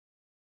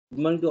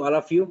Good morning to all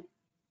of you.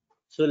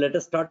 So let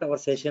us start our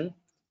session.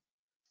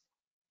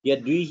 Yeah,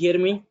 do you hear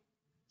me?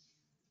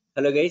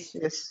 Hello guys.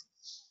 Yes.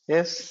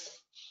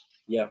 Yes.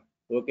 Yeah,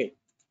 okay.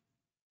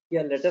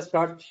 Yeah, let us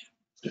start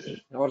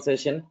our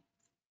session.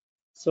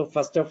 So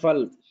first of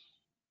all,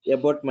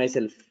 about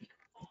myself.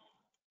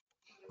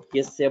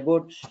 Yes,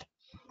 about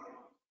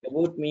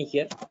me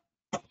here.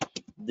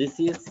 This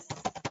is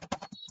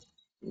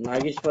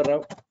Nageswar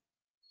Rao.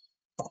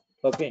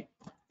 Okay,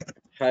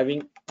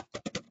 having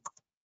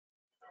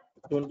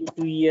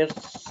 22 years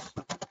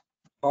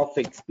of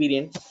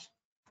experience.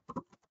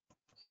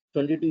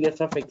 22 years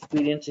of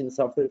experience in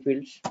software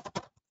fields.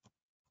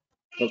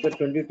 Okay,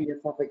 22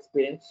 years of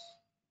experience.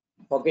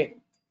 Okay.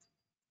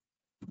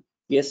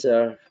 Yes,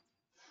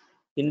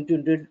 in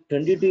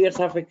 22 years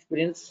of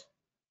experience.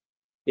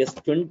 Yes,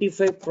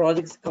 25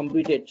 projects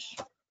completed.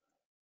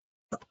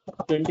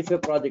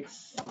 25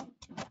 projects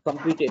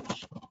completed.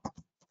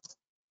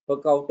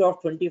 Okay, out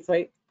of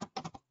 25,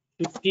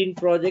 15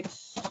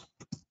 projects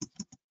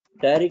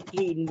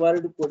directly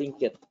involved coding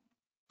here.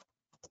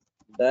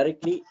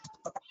 Directly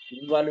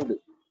involved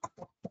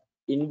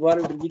in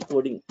the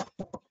coding.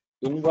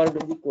 Involved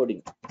in the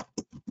coding.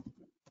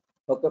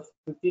 Okay,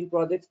 15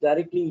 projects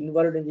directly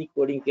involved in the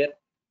coding here.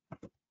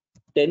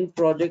 10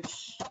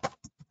 projects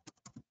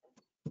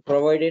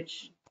provided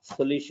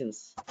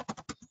solutions.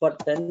 For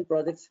 10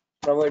 projects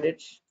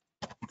provided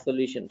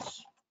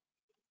solutions.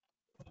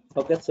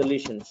 Okay,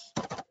 solutions.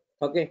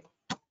 Okay,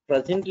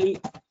 presently,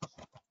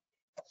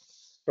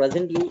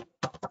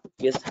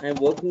 yes, I'm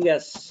working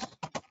as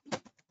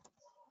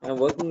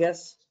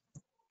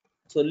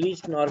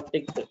solution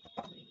architect.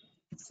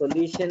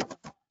 Solution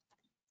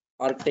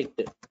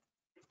architect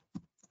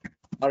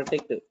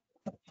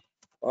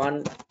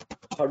on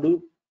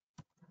Hadoop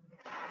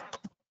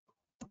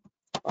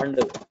and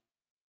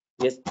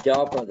yes,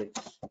 Java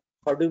projects.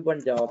 Hadoop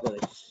and Java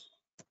projects.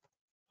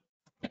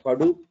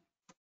 Hadoop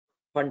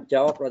and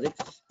Java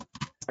projects,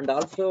 and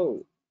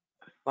also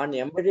on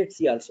embedded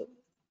C also.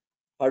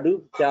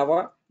 Hadoop,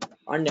 Java,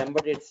 and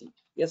embedded C.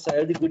 Yes, I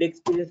have the good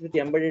experience with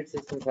embedded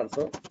systems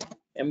also.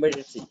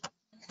 Embedded C.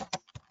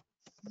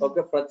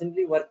 Okay,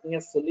 presently working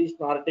as solution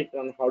architect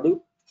on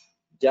Hadoop,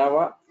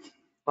 Java,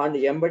 and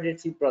embedded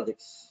C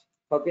projects.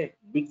 Okay,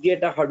 big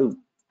data Hadoop.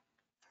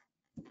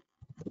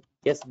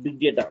 Yes, big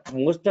data.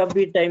 Most of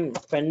the time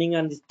spending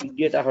on this big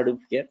data Hadoop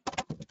here.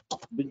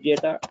 Big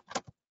data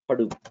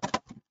Hadoop.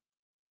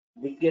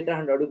 Big data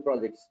and Hadoop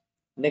projects.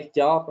 Next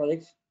Java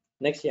projects.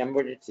 Next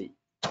embedded C.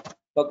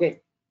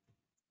 Okay.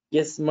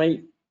 Yes,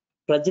 my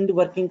present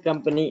working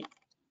company.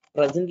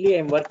 Presently,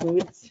 I'm working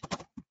with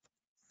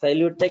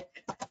Silotech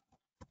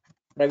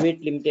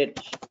Private Limited,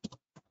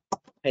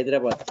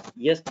 Hyderabad.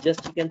 Yes,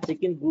 just you can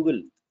check in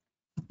Google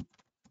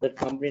the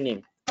company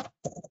name.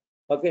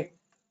 Okay.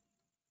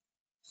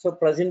 So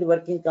present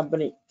working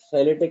company,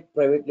 Silotech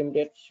Private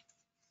Limited.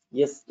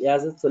 Yes,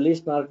 as a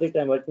solution architect,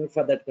 I'm working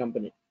for that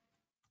company.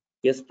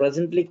 Yes,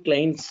 presently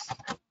clients.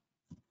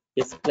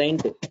 Yes,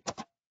 client.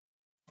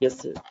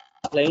 Yes,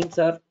 clients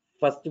are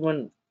first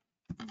one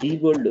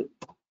DWorld.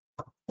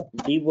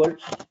 DWorld.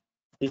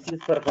 This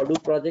is for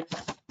Hadoop projects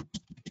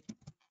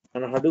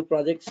and Hadoop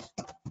projects.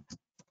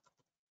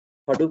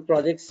 Hadoop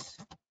projects.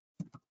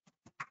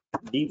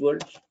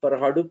 DWorld for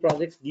Hadoop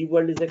projects.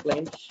 DWorld is a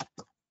client.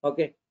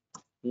 Okay.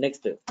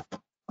 Next,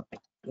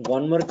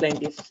 one more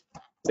client is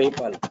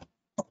PayPal.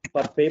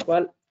 For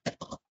PayPal,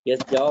 yes,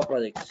 Java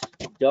projects.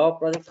 Java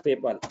projects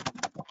PayPal.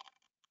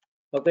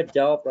 Okay,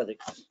 Java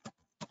projects.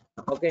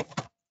 Okay,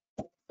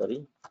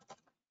 sorry.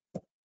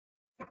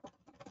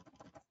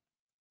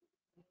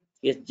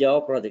 Yes,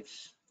 Java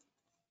projects.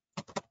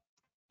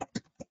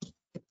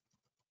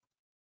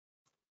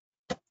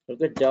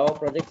 Okay, Java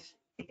projects.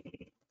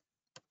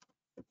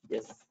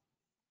 Yes,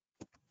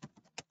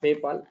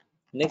 PayPal.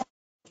 Next,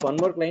 one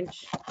more client.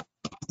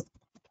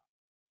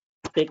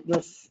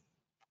 Techno.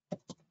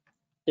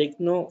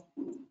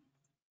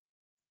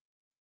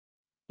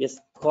 Yes,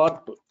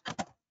 Corp.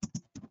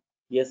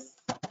 Yes,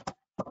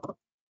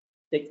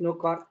 Techno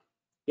Corp.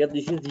 Yeah,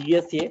 this is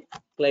USA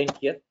client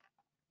here.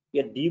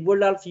 Yeah,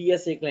 DWorld also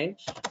USA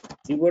client.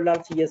 DWorld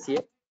also USA.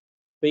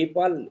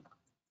 PayPal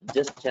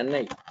just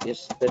Chennai.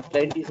 Yes, the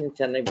client is in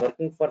Chennai,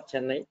 working for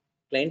Chennai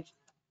client.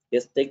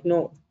 Yes,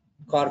 Techno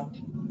Corp.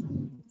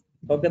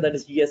 Okay, that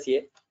is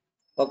USA.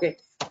 Okay.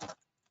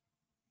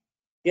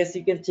 Yes,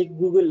 you can check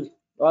Google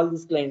all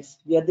these clients.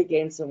 We are the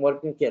clients I'm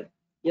working here.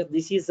 Yes,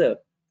 this is a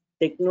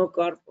Techno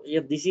Corp.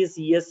 Yeah, this is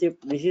USA.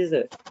 This is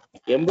a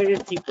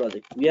embedded C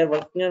project. We are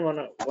working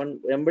on one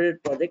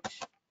embedded project.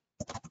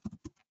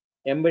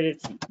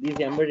 Embedded C. This is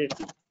embedded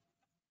C.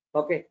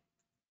 Okay.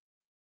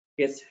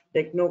 Yes,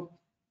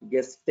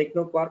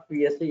 Technocorp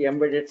USA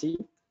embedded C.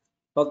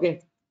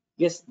 Okay.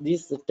 Yes,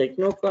 this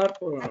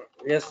Technocorp,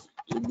 yes,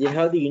 they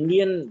have the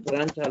Indian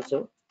branch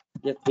also.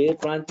 Yes, their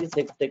branch is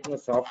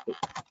Technosoft.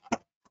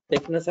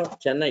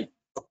 Technosoft Chennai.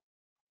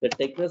 The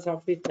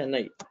Technosoft is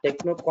Chennai.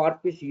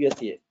 Technocorp is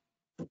USA.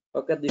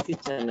 Okay, this is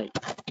Chennai.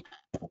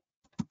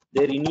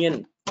 Their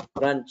Indian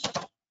branch,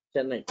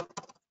 Chennai.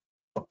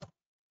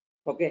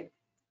 Okay.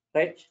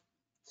 right?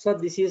 So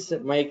this is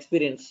my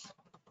experience.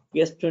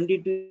 Yes,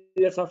 22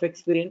 years of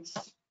experience.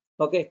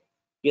 Okay.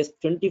 Yes,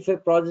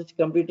 25 projects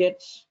completed,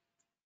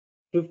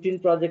 15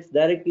 projects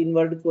direct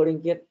inward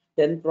coding here,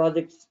 10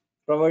 projects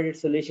provided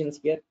solutions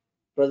here.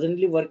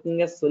 Presently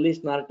working as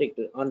solution architect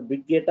on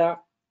big data,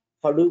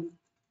 Hadoop,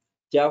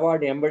 Java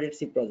and embedded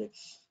C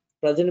projects.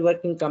 Present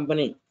working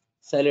company,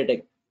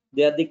 Silotech.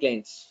 They are the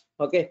clients.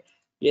 Okay.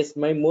 Yes,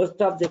 my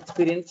most of the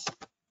experience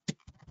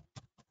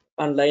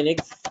on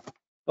Linux.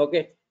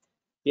 Okay.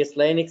 Yes,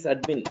 Linux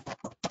admin.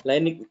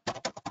 Linux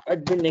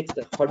admin next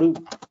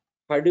Hadoop.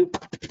 Hadoop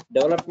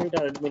development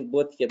or admin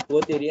both here,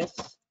 both areas.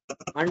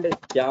 And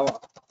Java.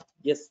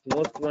 Yes,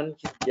 most one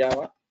is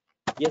Java.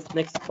 Yes,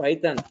 next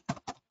Python.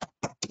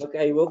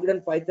 Okay, I worked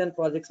on Python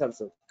projects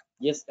also.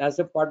 Yes, as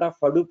a part of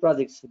Hadoop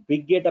projects,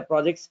 big data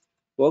projects,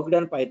 worked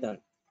on Python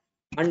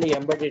and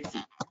embedded C.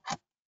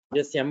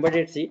 Yes,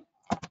 embedded C.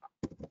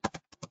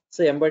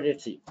 So embedded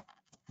C.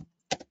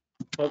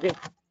 Okay,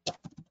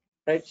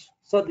 right.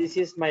 So this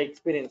is my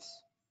experience.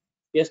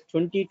 Yes,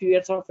 22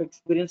 years of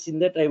experience in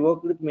that I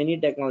worked with many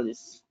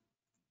technologies.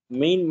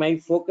 My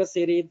focus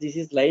area, this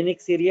is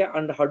Linux area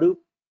and Hadoop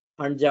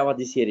and Java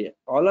this area.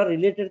 All are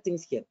related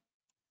things here.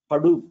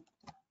 Hadoop,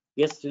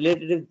 yes,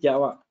 related with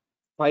Java.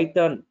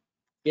 Python,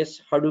 yes,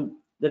 Hadoop.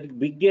 That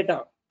big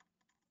data,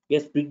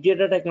 yes, big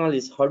data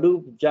technologies,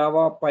 Hadoop,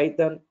 Java,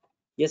 Python.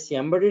 Yes,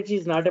 embedded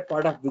is not a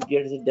part of big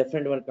data, it's a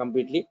different one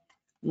completely.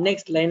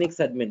 Next, Linux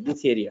admin,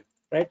 this area,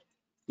 right?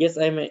 Yes,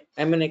 I'm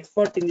an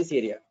expert in this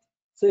area.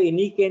 So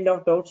any kind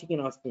of doubts you can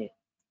ask me.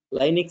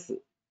 Linux,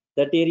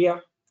 that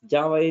area,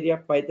 Java area,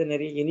 Python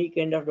area, any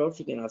kind of doubts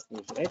you can ask me,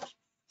 right?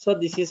 So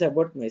this is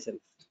about myself,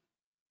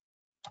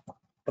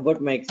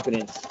 about my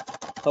experience.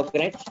 Okay,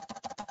 right?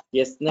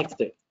 Yes,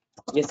 next.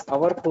 Yes,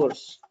 our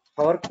course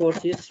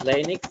is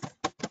Linux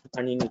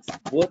and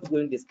Unix. Both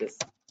going to discuss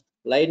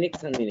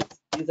Linux and Unix.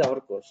 This is our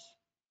course.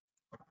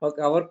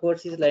 Okay, our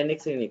course is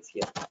Linux and Unix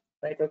here.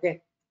 Right?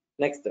 Okay.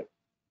 Next.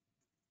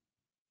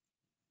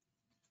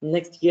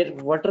 Next here,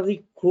 what are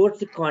the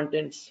course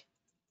contents?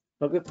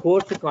 Okay,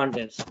 course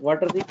contents.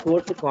 What are the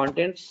course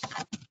contents?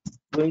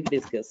 Going to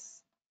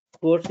discuss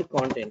course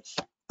contents.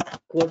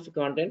 Course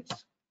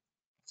contents.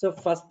 So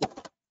first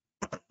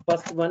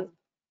one,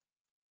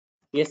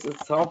 yes,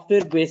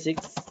 software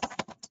basics.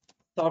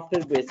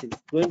 Software basics.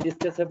 Going to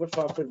discuss about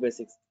software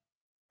basics.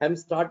 I'm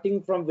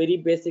starting from very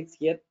basics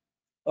here.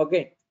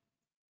 Okay.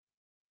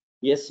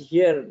 Yes,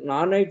 here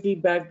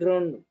non-IT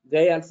background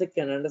guy also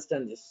can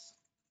understand this.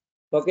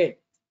 Okay.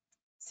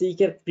 See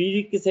here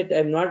prerequisite.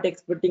 I'm not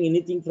expecting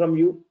anything from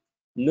you.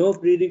 No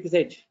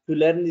prerequisite to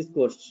learn this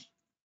course.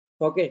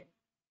 Okay.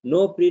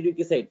 No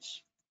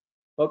prerequisites.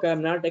 Okay.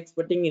 I'm not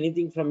expecting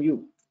anything from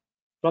you.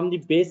 From the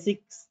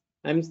basics,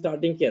 I'm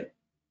starting here.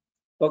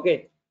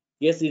 Okay.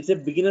 Yes, it's a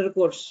beginner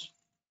course.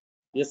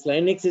 Yes,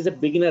 Linux is a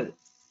beginner.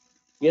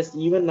 Yes,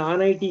 even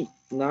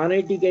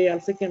non-IT guy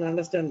also can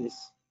understand this.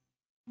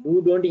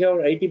 Who don't have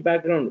IT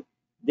background,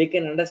 they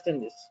can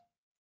understand this.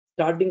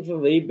 Starting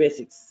from very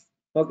basics.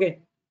 Okay.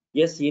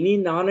 Yes, any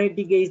non-IT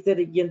guy is there,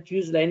 you can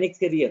choose Linux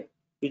career.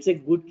 It's a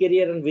good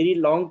career and very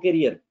long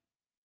career.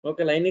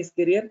 Okay, Linux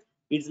career,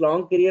 it's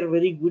long career,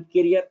 very good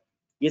career.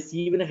 Yes,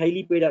 even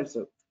highly paid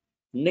also.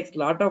 Next,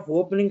 lot of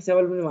openings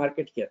available in the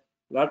market here.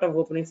 Lot of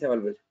openings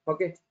available.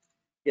 Okay.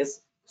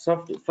 Yes,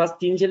 first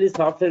initially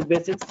software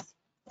basics.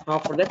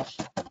 After that,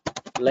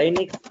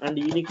 Linux and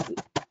Unix.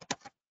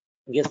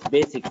 Yes,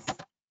 basics.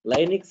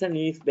 Linux and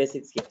Unix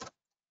basics here.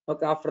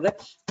 Okay, after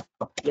that,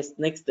 yes,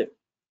 next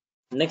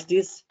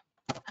is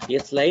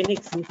yes,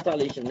 Linux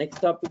installation.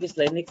 Next topic is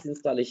Linux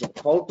installation.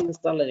 How to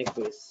install Linux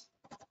OS.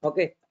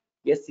 Okay,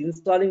 yes,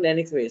 installing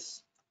Linux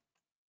OS.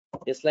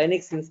 Yes,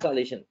 Linux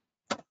installation.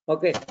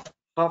 Okay,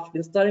 after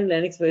installing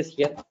Linux OS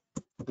here,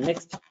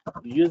 next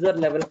user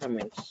level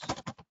comments.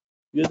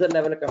 User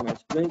level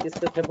comments. Going to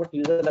discuss about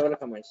user level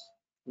comments.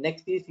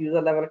 Next is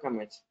user level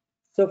comments.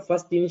 So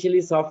first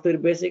initially software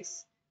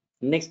basics,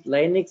 next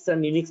Linux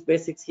and Unix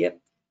basics here,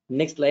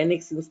 next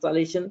Linux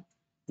installation,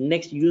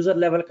 next user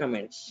level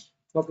comments.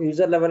 Okay,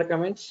 user level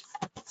comments.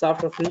 So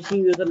after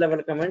finishing user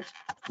level comments,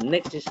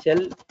 next is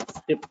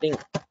scripting,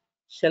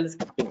 shell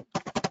scripting,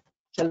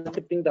 shell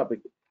scripting topic.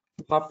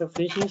 After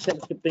finishing shell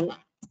scripting,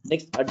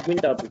 next admin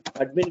topic,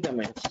 admin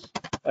comments,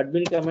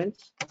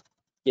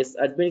 yes,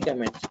 admin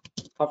comments.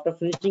 After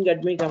finishing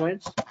admin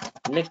comments,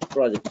 next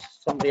projects,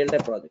 some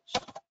real-time projects.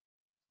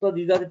 So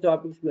these are the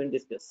topics we will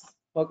discuss.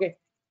 Okay.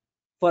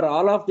 For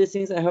all of these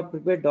things, I have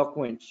prepared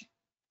documents.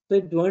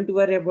 So don't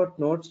worry about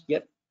notes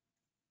here.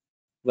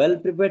 Well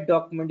prepared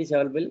document is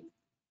available.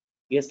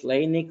 Yes,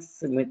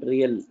 Linux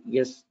material.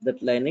 Yes,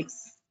 that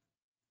Linux.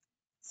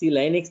 See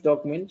Linux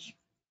document.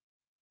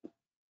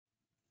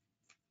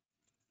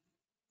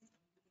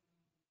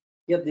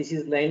 Yeah, this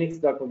is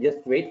Linux document.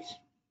 Just wait.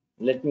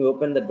 Let me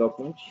open the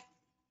document.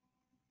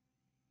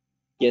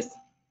 Yes.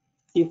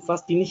 See,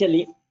 first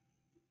initially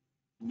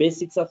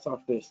basics of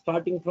software,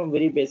 starting from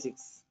very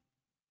basics.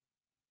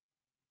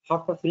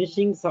 After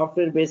finishing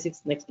software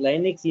basics, next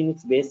Linux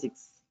Unix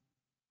basics,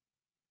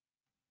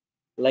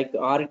 like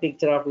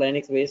architecture of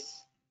Linux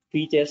base,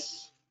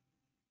 features.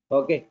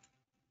 Okay.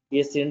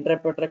 Yes,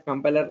 interpreter,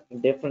 compiler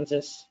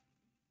differences.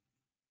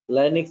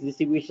 Linux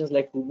distributions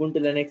like Ubuntu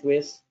Linux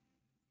OS,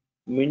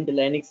 Mint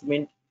Linux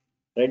Mint,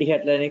 Red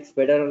Hat Linux,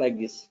 Fedora like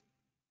this.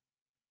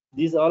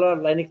 These all are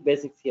Linux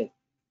basics here.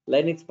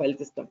 Linux file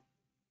system.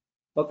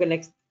 Okay,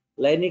 next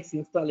Linux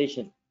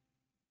installation.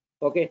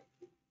 Okay,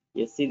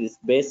 you see this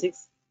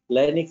basics,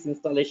 Linux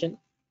installation.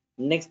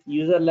 Next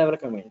user level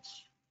commands.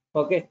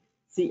 Okay,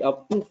 see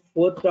up to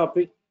fourth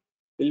topic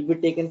will be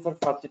taken for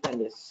first 10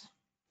 days.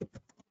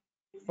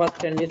 First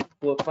 10 days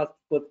for first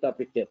fourth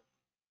topic here.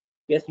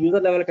 Yes,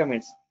 user level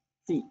commands.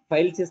 See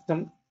file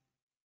system.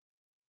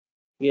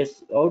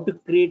 Yes, how to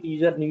create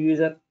user, new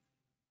user.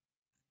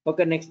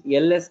 Okay, next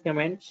ls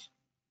commands.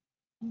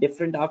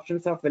 Different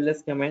options of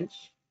ls commands.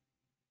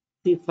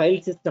 See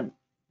file system,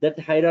 that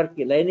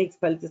hierarchy, Linux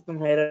file system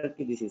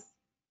hierarchy. This is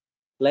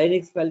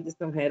Linux file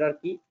system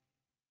hierarchy.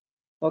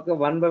 Okay,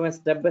 one by one,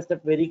 step by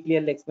step, very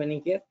clearly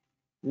explaining here.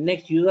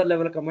 Next user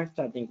level command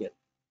starting here.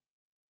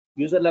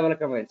 User level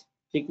commands,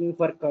 checking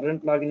for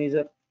current login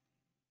user.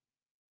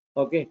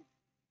 Okay,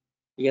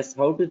 yes,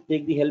 how to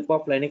take the help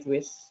of Linux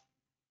base.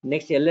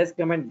 Next ls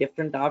command,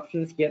 different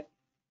options here.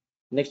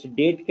 Next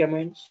date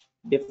commands,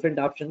 different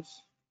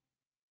options.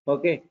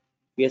 Okay,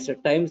 yes, a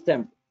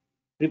timestamp,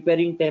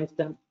 preparing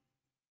timestamp.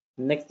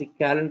 Next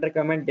calendar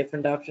command,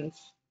 different options.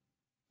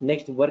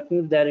 Next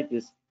working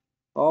directories,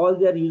 all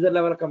their user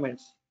level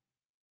commands.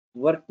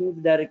 Working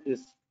with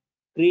directories,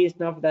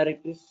 creation of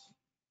directories.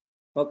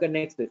 Okay,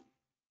 next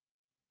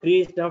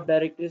creation of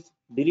directories,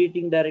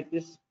 deleting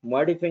directories,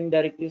 modifying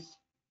directories.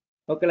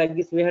 Okay, like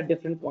this we have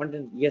different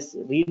content. Yes,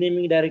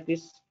 renaming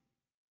directories.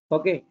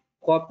 Okay,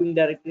 copying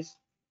directories,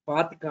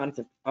 path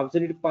concept,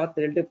 absolute path,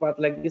 relative path,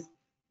 like this.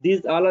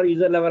 These all are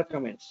user level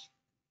commands.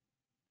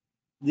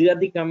 These are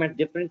the commands,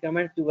 different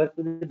commands to work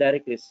with the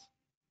directories.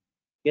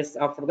 Yes,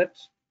 after that,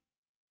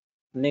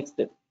 next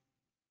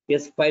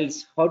yes,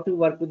 files, how to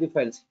work with the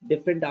files,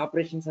 different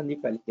operations on the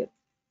file here.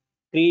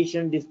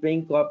 Creation,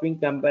 displaying, copying,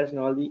 comparison,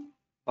 all the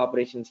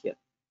operations here.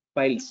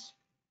 Files,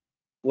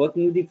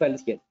 working with the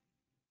files here.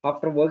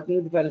 After working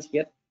with the files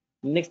here,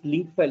 next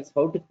link files,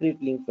 how to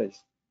create link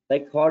files,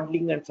 like hard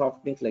link and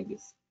soft links, like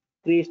this.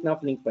 Creation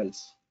of link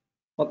files.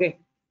 Okay,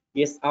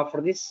 yes,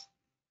 after this,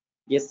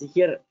 yes,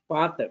 here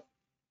path,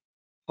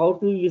 how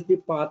to use the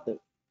path.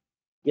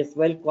 Yes,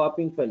 while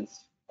copying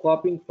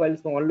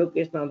files from one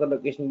location to another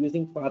location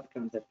using path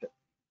concept,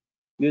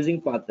 using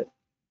path.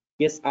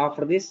 Yes,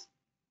 after this,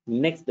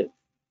 next,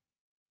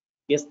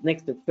 yes,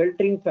 next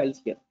filtering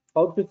files here,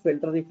 how to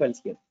filter the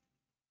files here.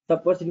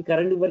 Suppose in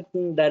current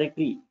working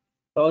directory,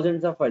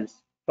 thousands of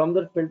files, from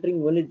that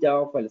filtering only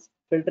Java files,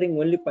 filtering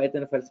only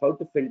Python files, how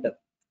to filter.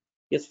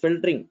 Yes,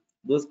 filtering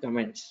those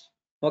commands.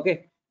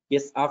 Okay,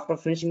 yes, after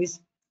finishing this,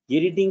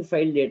 editing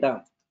file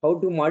data, how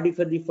to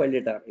modify the file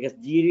data. Yes,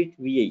 gedit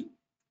vi.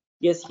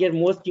 Yes, here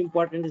most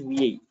important is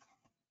vi.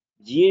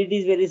 gedit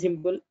is very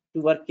simple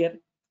to work here,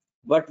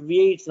 but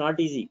vi it's not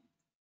easy.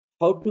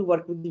 How to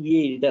work with the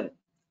vi editor.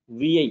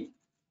 Vi,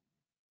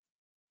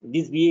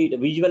 this vi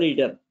visual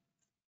editor.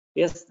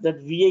 Yes, that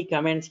vi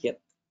commands here,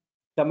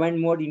 command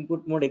mode,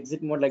 input mode,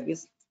 exit mode, like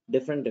this,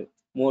 different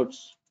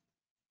modes.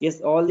 Yes,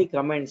 all the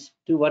commands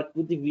to work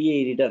with the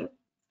va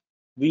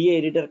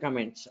editor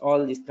commands,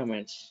 all these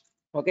commands.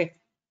 Okay,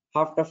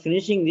 after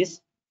finishing this,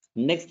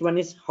 next one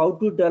is how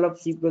to develop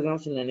C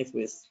programs in Linux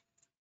base.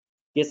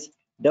 Yes,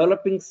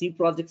 developing C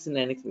projects in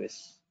Linux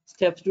base,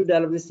 steps to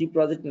develop the C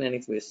project in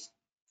Linux base.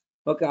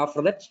 Okay,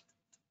 after that,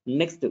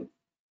 next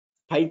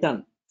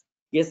Python.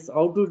 Yes,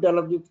 how to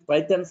develop the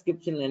Python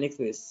scripts in Linux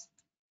base.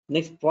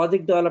 Next,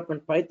 project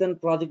development, Python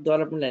project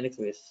development Linux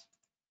base.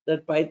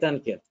 That Python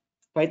here,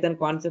 Python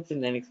concepts in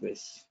Linux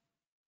base.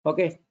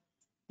 Okay,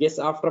 yes,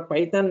 after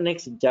Python,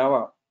 next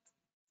Java.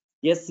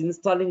 Yes,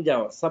 installing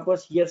Java.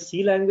 Suppose here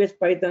C language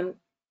Python.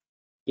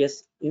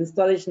 Yes,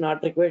 installation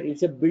not required.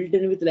 It's a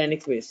built-in with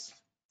Linux base.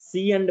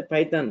 C and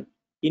Python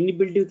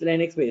inbuilt with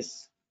Linux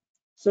base.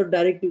 So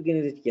direct you can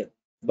use it here.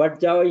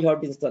 But Java you have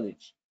to install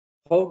it.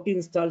 How to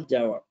install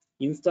Java?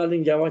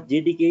 Installing Java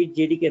JDK 8,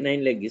 JDK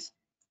 9, like this.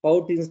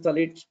 How to install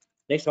it?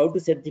 Next, how to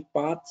set the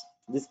paths,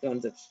 this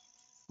concepts.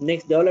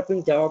 Next,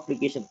 developing Java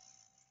application.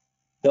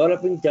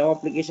 Developing Java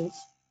applications,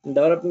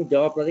 developing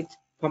Java projects,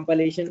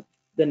 compilation,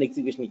 then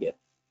execution here.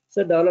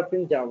 So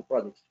developing Java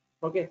projects.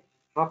 Okay.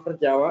 After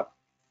Java,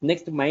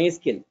 next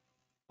MySQL.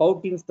 How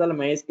to install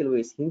MySQL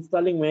base?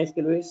 Installing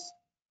MySQL base.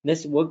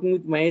 Next, working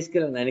with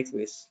MySQL and Linux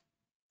base.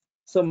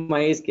 So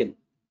MySQL.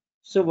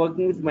 So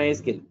working with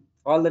MySQL,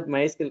 all that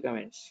MySQL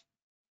commands.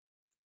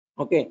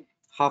 Okay,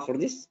 after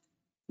this,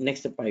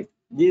 next pipe.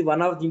 This is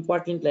one of the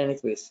important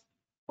Linux base.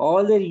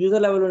 All the user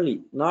level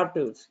only, not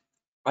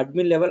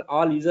admin level,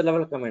 all user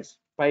level commands.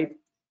 Pipe,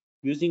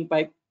 using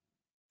pipe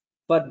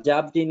for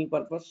job chaining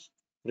purpose,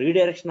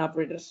 redirection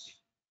operators.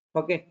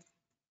 Okay,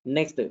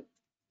 next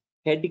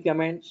head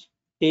commands,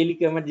 tail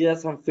command, these are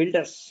some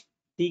filters.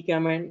 T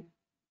command.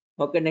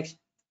 Okay, next,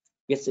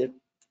 yes, sir.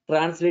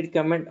 Translate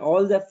command,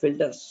 all the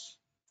filters.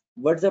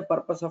 What's the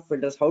purpose of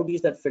filters? How to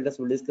use that filters?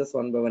 We'll discuss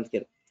one by one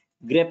here.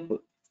 Grep.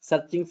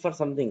 searching for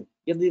something.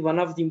 It is one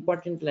of the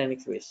important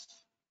Linux ways.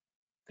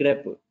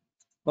 grep.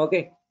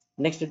 Okay,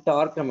 next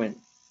tar command.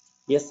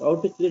 Yes, how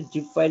to create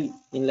zip file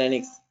in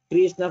Linux.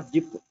 Creation of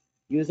zip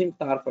using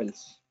tar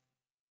files.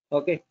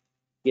 Okay,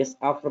 yes,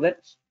 after that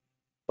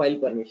file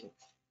permissions.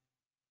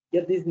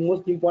 Yes, this is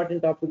most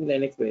important topic in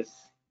Linux ways.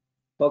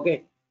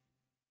 Okay,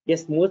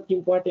 yes, most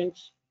important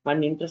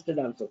and interested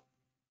also.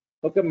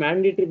 Okay,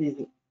 mandatory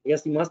this.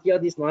 Yes, you must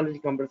have this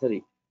knowledge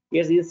compulsory.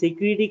 Yes, this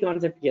security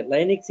concept here.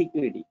 Linux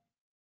security.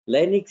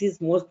 Linux is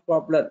most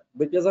popular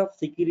because of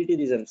security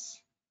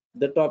reasons.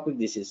 The topic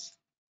this is.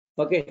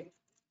 Okay,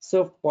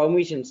 so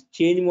permissions,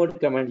 change mode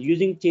command,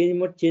 using change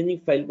mode, changing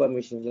file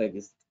permissions like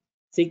this.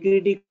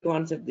 Security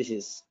concept this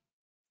is.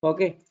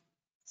 Okay,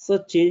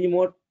 so change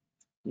mode.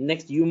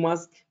 Next, you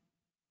must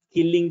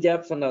killing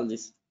jobs and all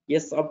this.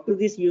 Yes, up to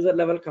this user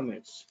level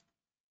commands.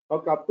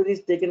 Okay, up to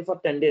this taken for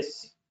 10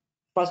 days.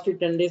 First to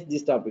 10 days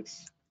these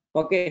topics.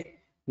 Okay,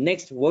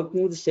 next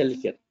working with shell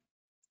here.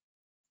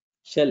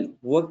 Shell,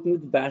 working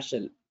with bash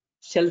shell.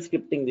 Shell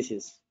scripting this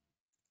is.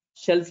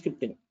 Shell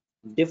scripting,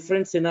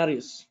 different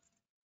scenarios.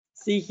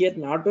 See here,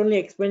 not only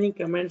explaining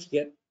commands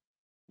here,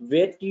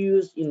 where to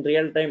use in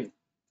real time.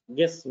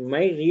 Yes,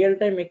 my real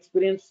time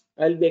experience,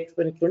 I'll be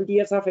explaining 20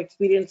 years of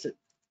experience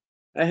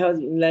I have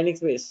in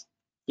Linux base.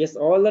 Yes,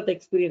 all that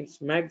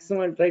experience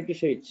maximum I'll try to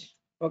show it.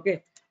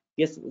 Okay,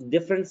 yes,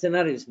 different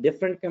scenarios,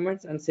 different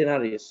commands and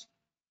scenarios.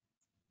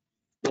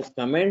 Yes,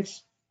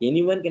 commands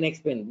anyone can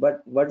explain,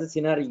 but what is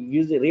scenario?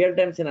 Use real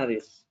time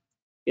scenarios.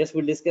 Yes,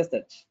 we'll discuss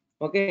that.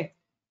 Okay,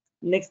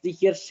 next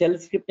here shell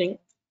scripting,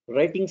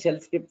 writing shell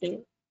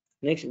scripting.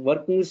 Next,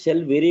 working with shell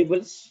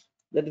variables.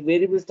 That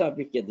variables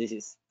topic here. This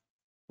is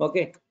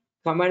okay.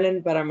 Command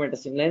and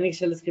parameters in Linux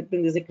shell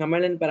scripting. This is a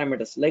command and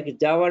parameters like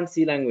Java and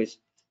C language.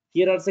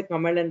 Here also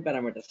command and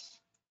parameters.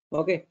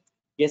 Okay.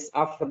 Yes.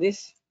 After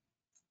this,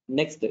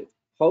 next,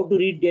 how to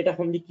read data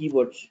from the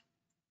keyboard.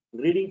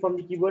 Reading from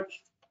the keyboard.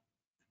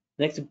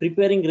 Next,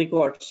 preparing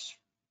records.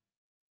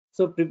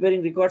 So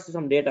preparing records to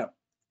some data.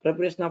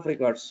 Preparation of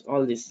records.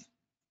 All this.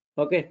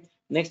 Okay,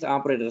 next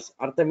operators,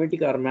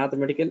 arithmetic or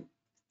mathematical.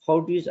 How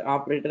to use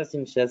operators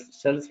in shell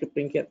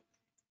scripting here.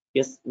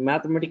 Yes,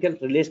 mathematical,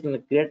 relational,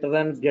 greater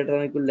than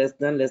equal, less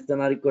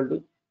than or equal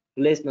to,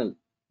 relational.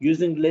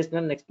 Using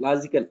relational, next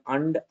logical,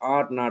 and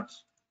or not.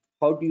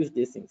 How to use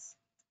these things.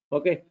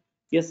 Okay,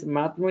 yes,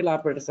 mathematical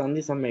operators,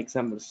 only some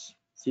examples.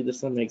 See,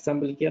 there's some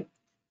example here.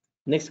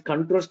 Next,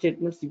 control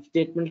statements, if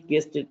statement,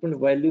 case statement,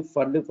 while loop,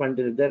 for loop,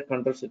 until they're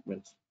control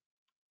statements.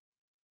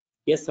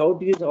 Yes, how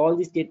to use all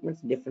these statements,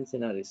 different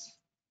scenarios,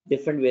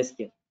 different ways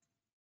here.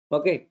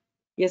 Okay,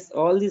 yes,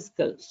 all these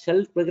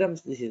shell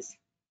programs this is.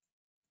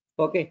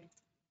 Okay,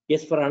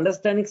 yes, for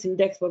understanding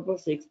syntax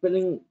purpose,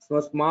 explaining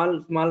small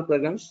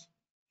programs.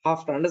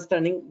 After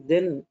understanding,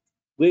 then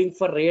going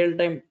for real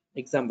time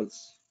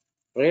examples,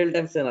 real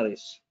time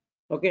scenarios.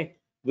 Okay,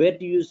 where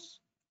to use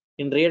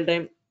in real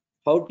time,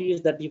 how to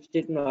use that if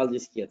statement, all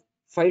this here.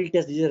 File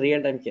test is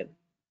real time here.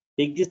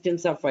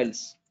 Existence of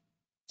files,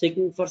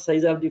 checking for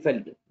size of the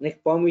file.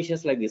 Next,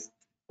 permissions like this.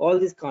 All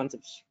these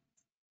concepts.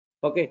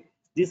 Okay,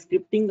 these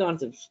scripting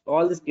concepts,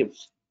 all the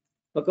scripts.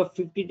 Okay,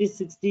 50 to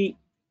 60,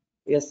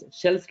 yes,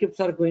 shell scripts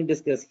are going to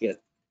discuss here.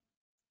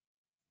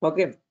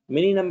 Okay,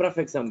 many number of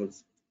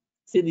examples.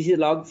 See, this is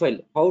log file.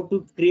 How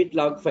to create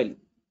log file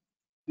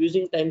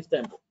using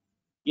timestamp.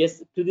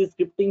 Yes, to the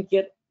scripting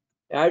here,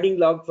 adding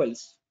log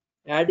files.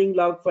 Adding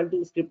log file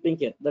to scripting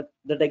here.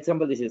 That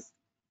example this is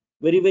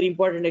very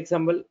important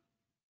example.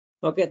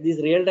 Okay,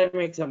 this real time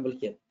example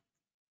here.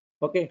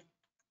 Okay,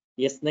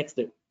 yes, next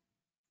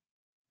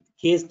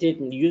case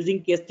statement,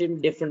 using case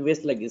statement different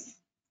ways like this.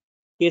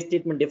 Case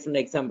statement, different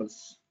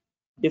examples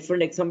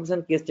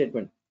and case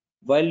statement.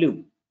 While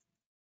loop.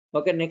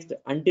 Okay, next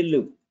until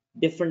loop,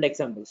 different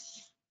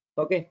examples.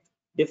 Okay,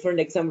 different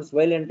examples,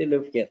 while until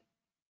loop here.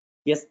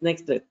 Yes,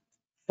 next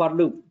for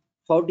loop.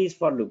 How is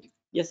for loop?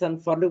 Yes,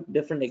 and for loop,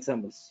 different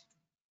examples.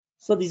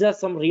 So these are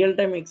some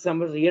real-time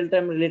examples,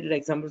 real-time related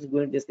examples we're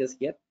going to discuss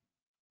here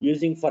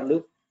using for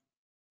loop.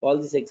 All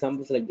these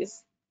examples like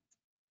this.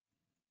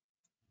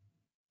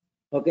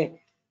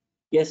 Okay,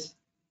 yes.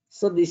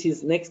 So this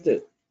is next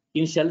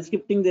in shell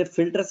scripting, their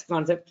filters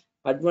concept,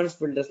 advanced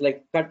filters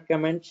like cut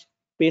command,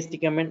 paste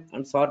command,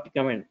 and sort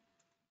command,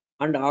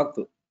 and awk.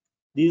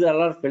 These are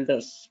our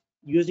filters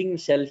using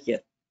shell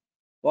here.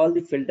 All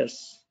the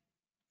filters,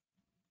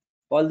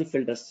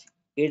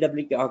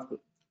 AWK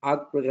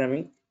awk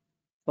programming.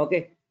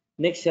 Okay,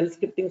 next shell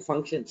scripting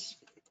functions.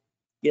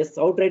 Yes,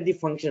 outright the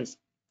functions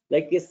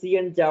like a C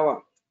and Java.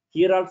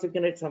 Here also you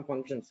can write some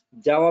functions.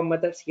 Java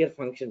methods, here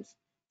functions.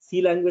 C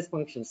language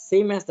functions,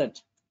 same as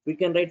that. We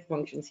can write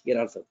functions here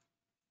also.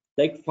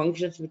 Like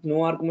functions with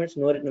no arguments,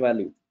 no written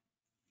value.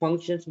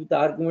 Functions with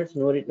arguments,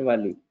 no written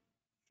value.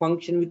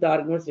 Function with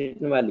arguments,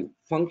 written value.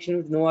 Function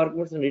with no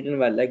arguments and written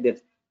value, like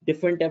that.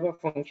 Different type of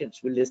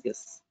functions we'll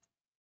discuss.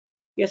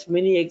 Yes,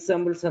 many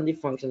examples on the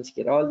functions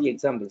here. All the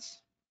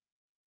examples.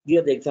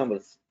 Here are the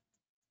examples.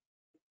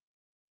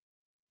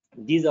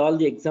 These are all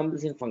the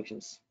examples in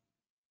functions.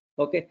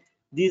 Okay,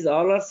 these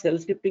all are shell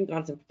scripting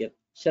concept here.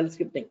 shell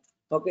scripting.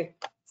 Okay,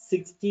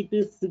 60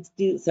 to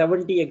 60,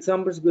 70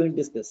 examples going to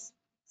discuss.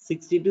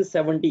 60 to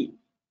 70.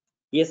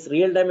 Yes,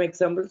 real-time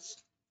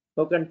examples.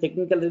 Okay, and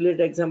technical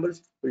related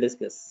examples we'll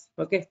discuss.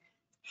 Okay,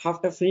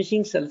 after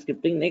finishing shell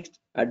scripting, next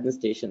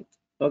administration.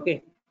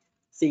 Okay,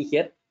 see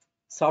here,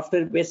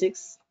 software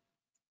basics.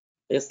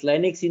 Yes,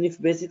 Linux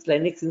Unix basics,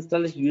 Linux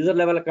installation, user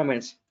level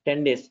commands,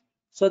 10 days.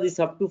 So this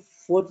up to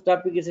fourth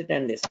topic is a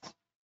 10 days.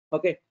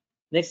 Okay,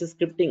 next is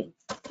scripting.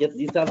 Yes,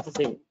 these are the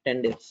same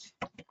 10 days.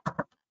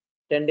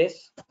 10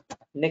 days.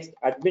 Next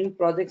admin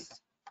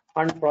projects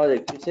and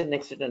project. It's a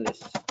next 10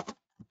 days.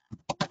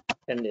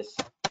 10 days.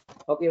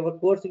 Okay, our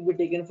course will be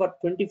taken for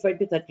 25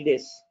 to 30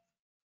 days.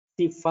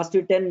 See, first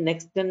 10,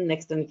 next 10,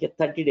 next 10,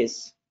 30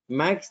 days.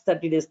 Max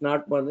 30 days,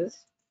 not more than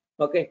this.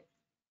 Okay,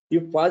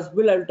 if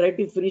possible, I will try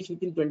to finish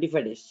within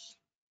 25 days.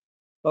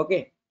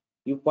 Okay,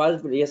 if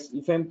possible, yes.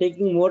 If I'm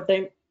taking more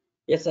time,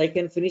 yes, I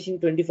can finish in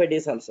 25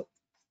 days also.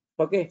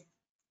 Okay,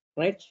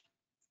 right?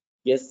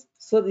 Yes.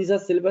 So these are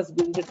syllabus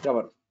going to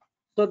cover.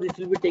 So this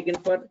will be taken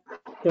for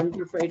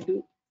 25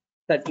 to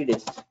 30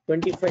 days.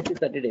 25 to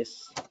 30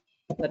 days.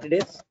 30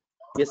 days.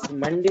 Yes,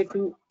 Monday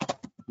to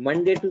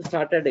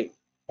Saturday.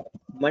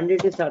 Monday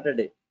to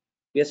Saturday.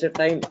 Yes, a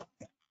time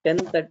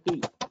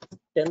 10:30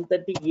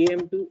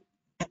 a.m. to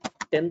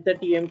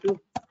 10:30 a.m. to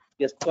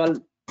yes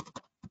 12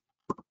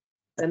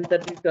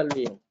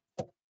 a.m.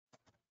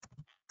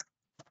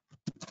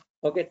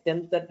 Okay,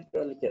 10:30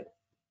 12 here.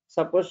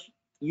 Suppose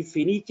if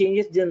any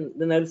changes,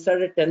 then I'll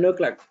start at 10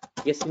 o'clock.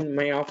 Yes, in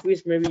my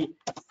office maybe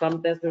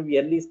sometimes maybe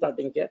early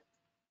starting here.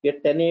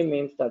 At 10 a.m.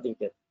 I'm starting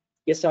here.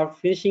 Yes, after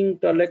finishing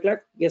 12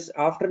 o'clock, yes,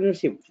 afternoon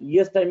shift.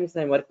 Yes, timings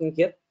I'm working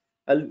here.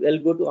 I'll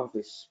go to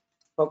office.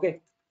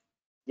 Okay.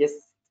 Yes,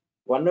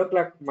 1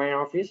 o'clock my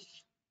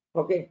office.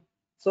 Okay.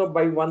 So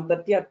by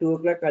 1:30 or 2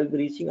 o'clock I'll be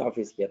reaching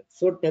office here.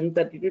 So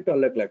 10:30 to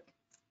 12 o'clock.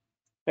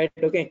 Right,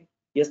 okay.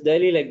 Yes,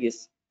 daily like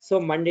this. So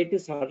Monday to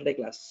Saturday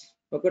class.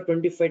 Okay,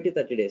 25 to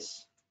 30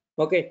 days.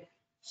 Okay.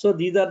 So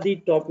these are the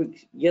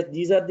topics. Yes,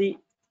 these are the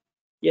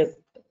yes,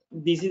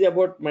 this is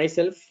about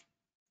myself.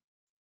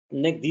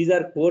 Next, these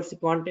are course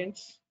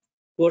contents.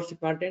 Course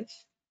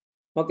contents.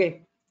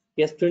 Okay.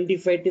 Yes,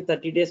 25 to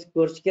 30 days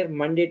course here,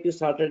 Monday to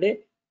Saturday,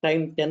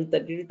 time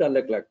 10:30 to 12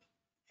 o'clock.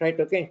 Right,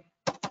 okay.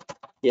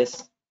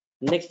 Yes.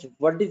 Next,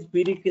 what is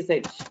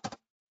prerequisites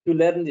to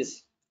learn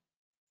this?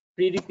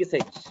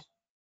 Prerequisites.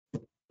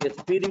 Yes,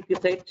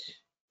 prerequisites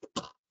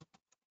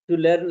to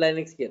learn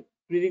Linux here.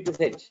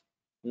 Prerequisites.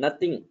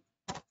 Nothing.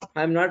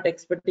 I'm not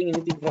expecting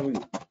anything from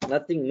you.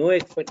 Nothing. No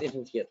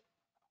expectations here.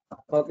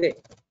 Okay.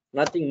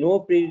 Nothing. No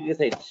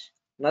prerequisites.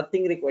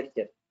 Nothing required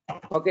here.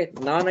 Okay.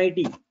 Non-IT.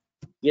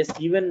 Yes,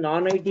 even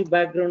non-IT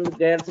background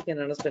guys can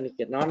understand it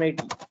here.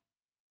 Non-IT.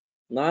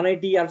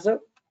 Non-IT also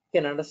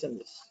can understand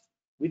this.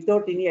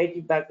 Without any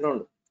IT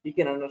background, you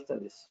can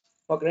understand this.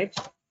 Okay, right?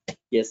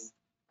 Yes.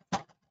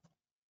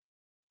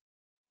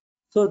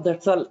 So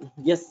that's all.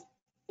 Yes.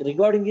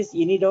 Regarding this,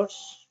 any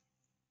doubts?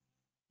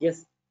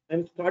 Yes,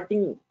 I'm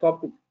starting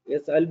topic.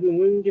 Yes, I'll be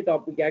moving to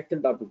topic,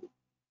 actual topic.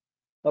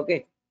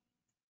 Okay.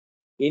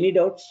 Any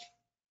doubts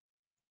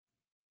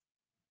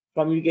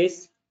from you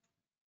guys?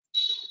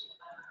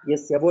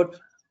 Yes,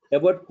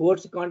 about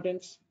course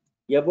contents,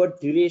 about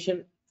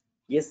duration.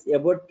 Yes,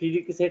 about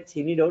prerequisites.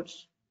 Any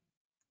doubts?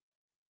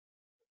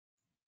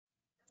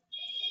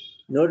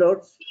 No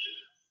doubts.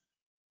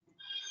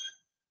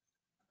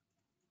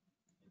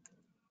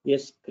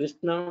 Yes,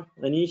 Krishna,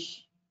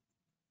 Anish,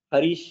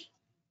 Harish.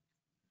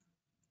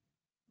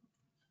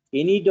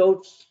 Any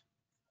doubts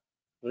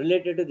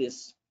related to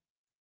this?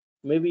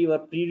 Maybe your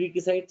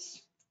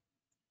prerequisites.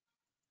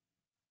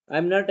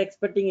 I'm not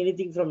expecting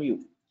anything from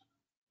you.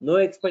 No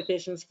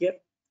expectations here.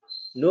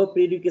 No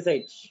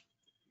prerequisites.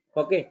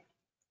 Okay.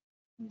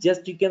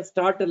 Just you can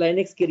start a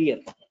Linux career.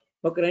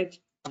 Okay, right?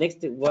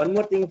 Next, one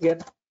more thing here.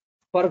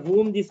 For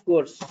whom this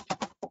course?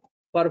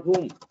 For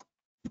whom?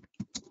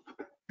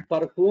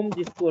 For whom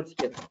this course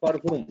here? For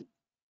whom?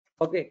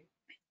 Okay.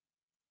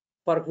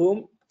 For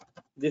whom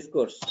this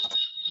course?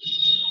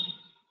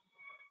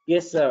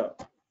 Yes,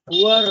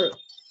 who are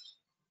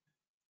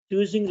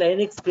choosing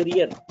Linux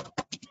career?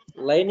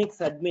 Linux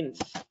admins.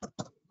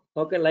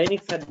 Okay,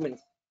 Linux admins.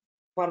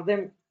 For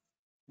them,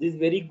 this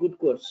very good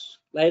course.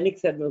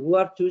 Linux admin who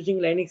are choosing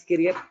Linux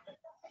career,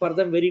 for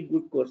them very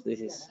good course this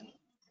is.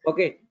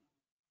 Okay.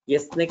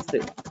 Yes, next.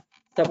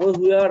 Suppose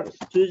we are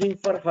choosing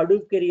for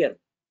Hadoop career.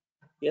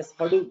 Yes,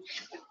 Hadoop.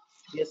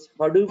 Yes,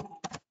 Hadoop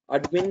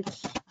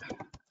admins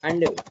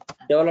and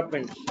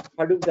development.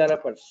 Hadoop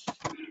developers.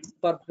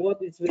 For both,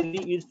 it's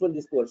very useful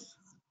this course.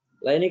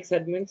 Linux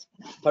admins,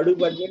 Hadoop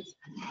admins,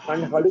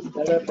 and Hadoop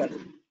developers.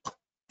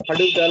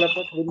 Hadoop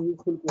developers very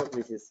useful course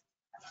this is.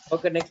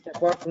 Okay, next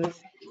apart from this,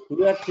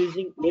 we are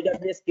choosing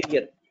AWS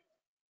career.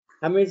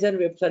 Amazon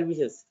Web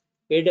Services,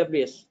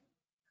 AWS.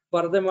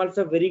 For them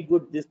also very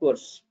good this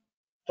course.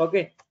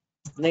 Okay,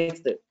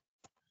 next,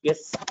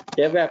 yes,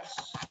 DevOps.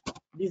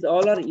 These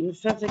all are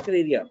infrastructure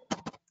area.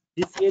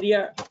 This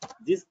area,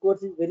 this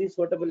course is very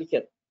suitable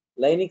here.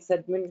 Linux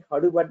admin,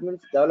 Hadoop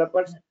admins,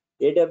 developers,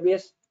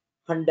 AWS,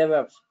 and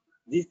DevOps.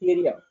 this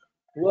area,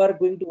 who are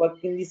going to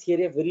work in this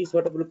area, very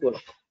suitable course.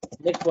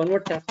 Next one more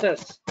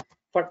testers.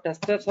 For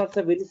testers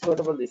also very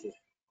suitable this is.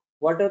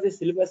 What are the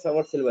syllabus?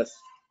 Our syllabus.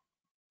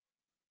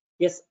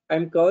 Yes,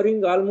 I'm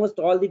covering almost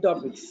all the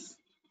topics.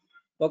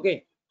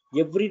 Okay,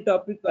 every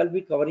topic I'll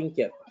be covering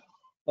here.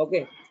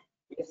 Okay,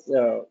 yes,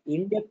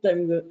 in depth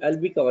I'll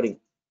be covering.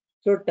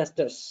 So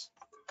testers.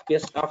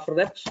 Yes, after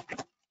that,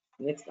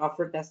 next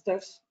after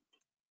testers,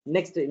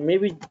 next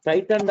maybe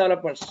Python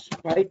developers.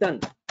 Python.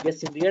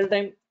 Yes, in real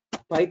time,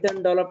 Python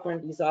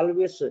development is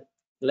always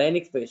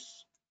Linux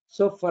based.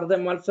 So for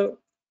them also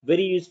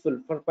very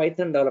useful for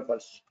Python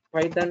developers.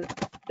 Python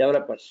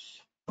developers.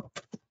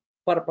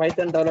 For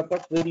Python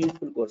developers, very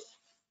useful course.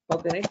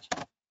 Okay,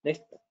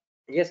 next,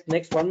 yes,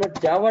 next one more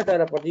Java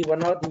developers. This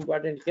one of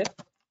important here.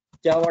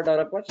 Java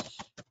developers.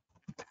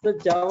 So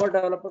Java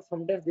developers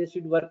sometimes they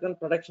should work on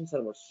production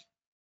servers.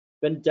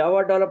 When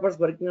Java developers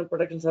working on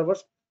production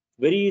servers,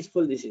 very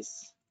useful this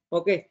is.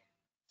 Okay,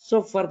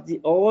 so for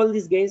all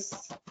these guys,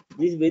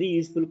 this is very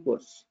useful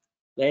course.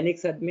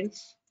 Linux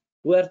admins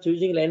who are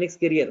choosing Linux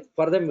career,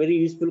 for them very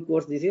useful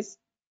course this is.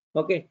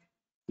 Okay,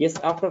 yes,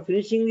 after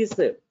finishing this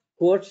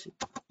course,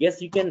 yes,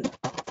 you can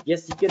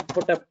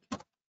put up,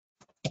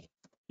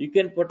 you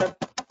can put up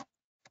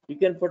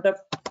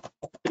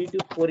 3 to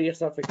 4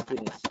 years of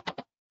experience.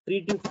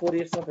 3 to 4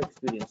 years of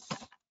experience.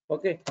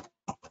 Okay,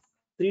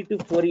 3 to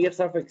 4 years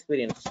of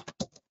experience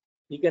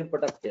you can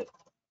put up here,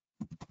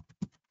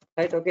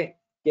 right? Okay,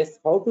 yes,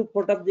 how to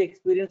put up the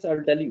experience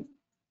I'll tell you.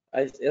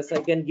 Yes,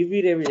 I can give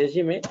you a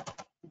resume.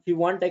 If you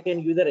want, I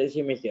can give the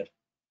resume here.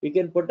 You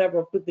can put up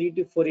to 3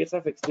 to 4 years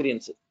of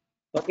experience.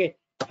 Okay,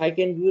 I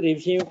can give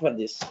resume for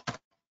this.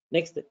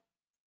 Next,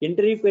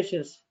 interview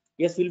questions.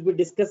 Yes, we'll be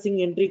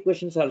discussing entry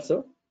questions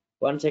also.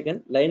 One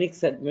second.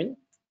 Linux admin.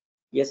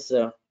 Yes,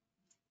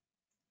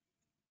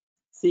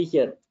 see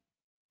here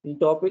in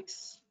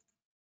topics.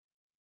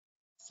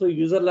 So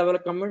user level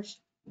comments,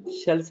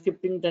 shell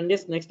scripting 10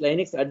 days. Next,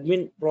 Linux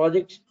admin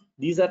projects.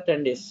 These are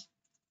 10 days.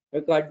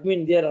 Okay,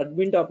 admin, they are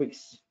admin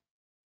topics.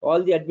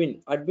 All the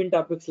admin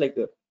topics like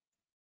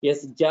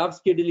yes, job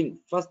scheduling.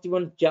 First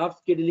one, job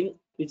scheduling.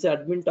 It's an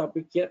admin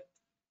topic here.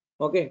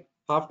 Okay,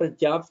 after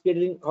job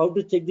scheduling, how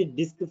to check the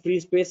disk free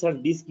space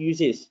and disk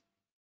usage.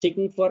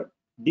 Checking for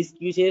disk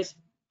usage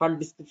and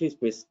disk free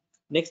space.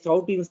 Next,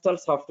 how to install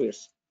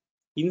softwares.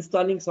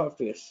 Installing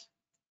softwares.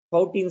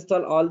 How to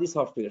install all the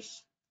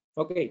softwares.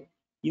 Okay,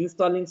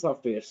 installing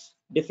softwares.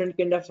 Different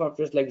kind of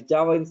softwares like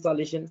Java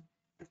installation,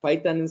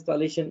 Python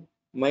installation,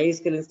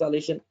 MySQL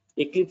installation,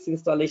 Eclipse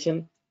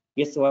installation,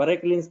 yes,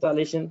 Oracle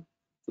installation.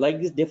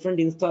 Like this, different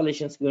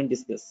installations we will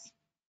discuss.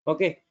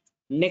 Okay,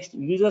 next,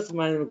 users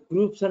management,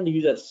 groups and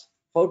users.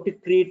 How to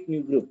create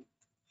new group.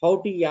 How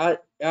to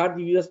add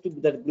users to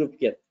that group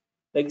here.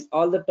 Like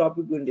all the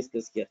topic we will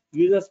discuss here.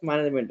 Users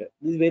management.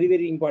 This is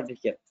very important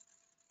here.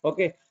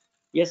 Okay,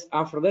 yes,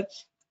 after that,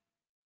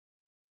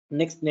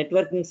 next,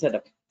 networking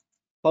setup.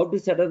 How to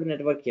set up the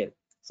network here.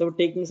 So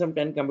taking some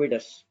 10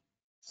 computers.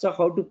 So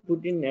how to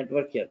put in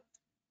network here.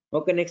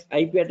 Okay, next,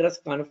 IP address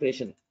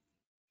configuration.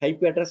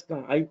 IP address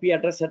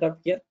setup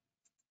here.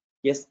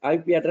 Yes,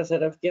 IP address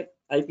setup here.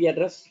 IP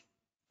address,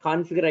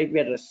 configure IP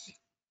address.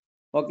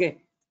 Okay,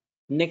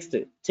 next,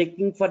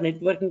 checking for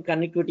networking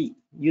connectivity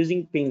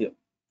using ping.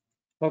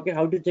 Okay,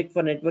 how to check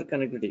for network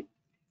connectivity.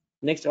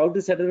 Next, how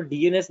to set up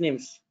DNS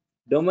names,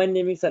 domain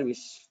naming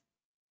service.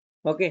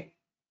 Okay,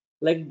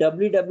 like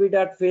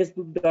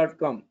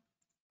www.facebook.com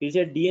is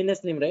a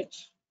DNS name, right?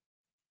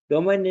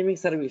 Domain naming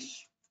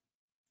service.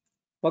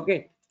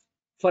 Okay,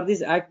 for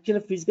this actual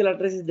physical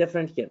address is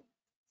different here.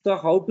 So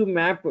how to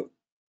map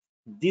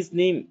this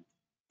name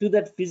to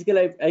that physical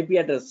IP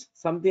address,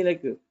 something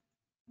like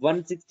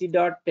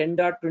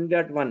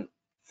 160.10.20.1.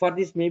 For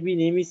this, maybe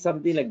name is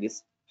something like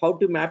this. How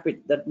to map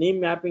it, that name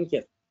mapping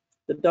here,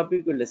 the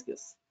topic we'll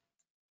discuss.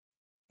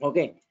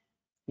 Okay,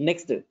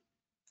 next,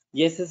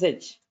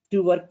 SSH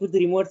to work with the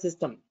remote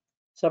system.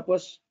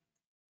 Suppose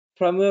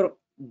from your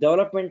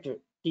development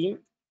team,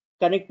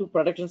 connect to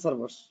production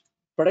servers.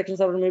 Production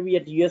server may be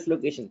at US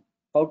location.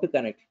 How to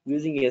connect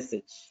using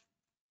SSH.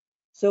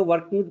 So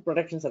working with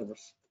production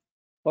servers.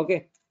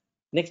 Okay,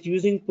 next,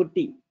 using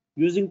putty.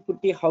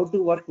 How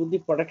to work with the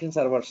production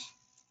servers.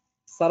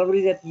 Server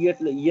is at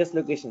US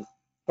location.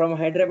 From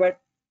Hyderabad,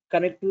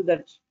 connect to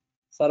that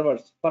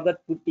servers for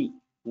that putty.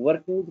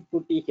 Working with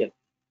putty here.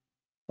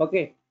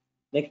 Okay,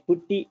 next,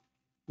 putty.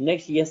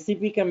 Next,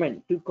 SCP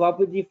command to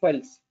copy the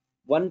files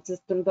one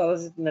system to other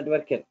system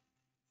network here.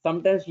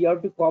 Sometimes you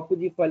have to copy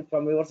the file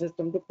from your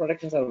system to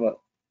production server.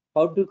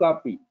 How to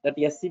copy that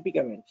SCP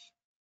command.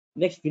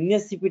 Next,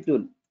 WinSCP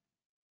tool.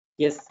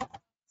 Yes,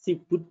 see,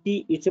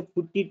 putty, it's a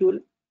putty tool.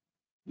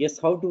 Yes,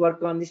 how to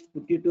work on this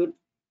putty tool.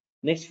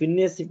 Next,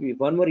 WinSCP,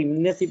 one more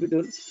WinSCP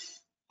tool.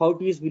 How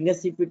to use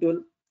WinSCP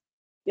tool.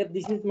 Yeah,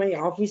 this is my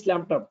office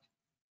laptop.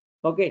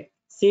 Okay,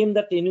 same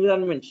that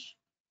environment.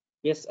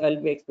 Yes,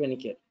 I'll be explaining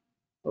here.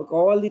 Okay,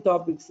 all the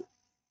topics,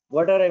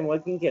 what are I'm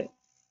working here,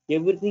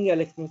 everything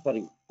I'll explain for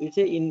you. It's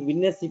a in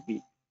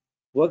WinSCP,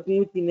 working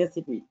with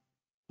WinSCP,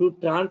 to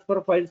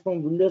transfer files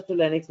from Windows to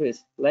Linux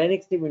base,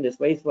 Linux to Windows,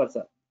 vice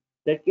versa.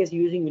 That case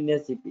using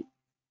WinSCP.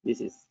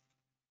 This is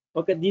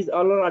okay. These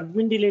all are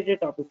admin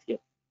related topics here.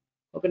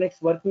 Okay,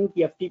 next working with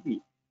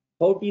FTP.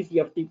 How is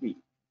FTP?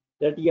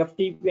 That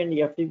FTP and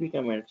FTP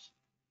commands.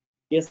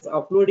 Yes,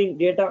 uploading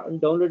data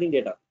and downloading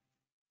data.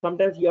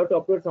 Sometimes you have to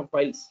upload some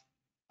files,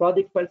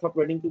 project files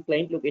uploading to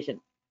client location,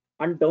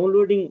 and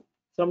downloading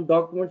some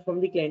documents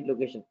from the client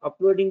location.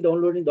 Uploading,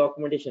 downloading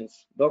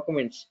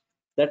documents.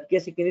 That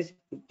case you can use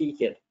FTP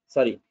here.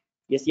 Sorry,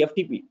 yes,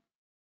 FTP.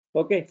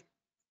 Okay,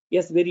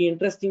 yes, very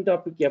interesting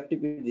topic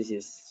FTP. This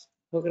is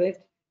okay. Right?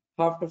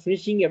 After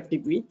finishing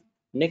FTP,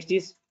 next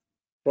is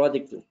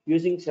project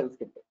using shell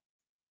script.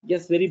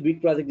 Yes, very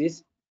big project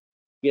is.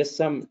 Yes,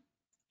 some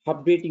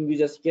updating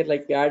users here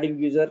like adding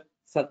user,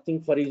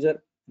 searching for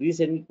user,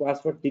 resetting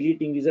password,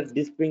 deleting user,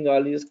 displaying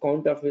all users,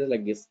 count of users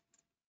like this.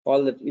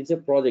 All that it's a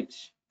project.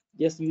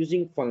 Just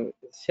using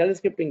shell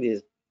scripting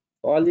this.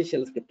 All the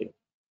shell scripting.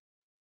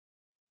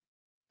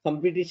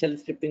 Completely shell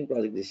scripting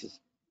project this is.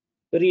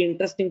 Very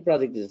interesting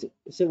project this is.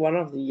 It's one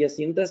of the yes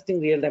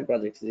interesting real-time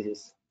projects this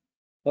is.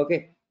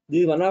 Okay.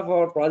 This is one of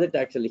our project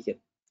actually here.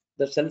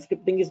 The shell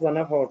scripting is one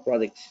of our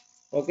projects.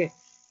 Okay.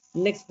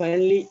 Next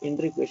finally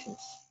entry questions.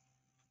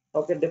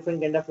 Okay,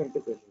 different kind of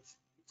interpretations.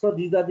 So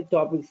these are the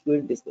topics we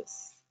will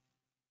discuss.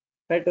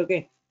 Right,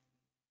 okay.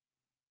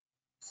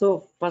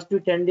 So first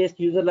 10 days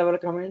user level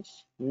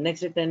comments,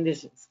 next 10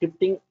 days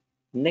scripting,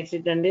 next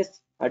 10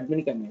 days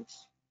admin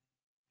comments.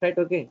 Right,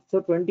 okay.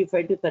 So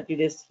 25 to 30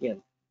 days here.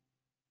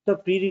 So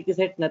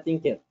prerequisite nothing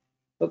here.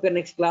 Okay,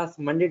 next class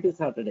Monday to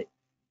Saturday.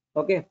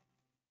 Okay.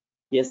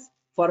 Yes,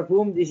 for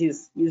whom this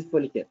is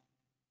useful here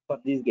for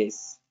these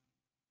guys.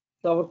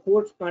 So our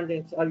course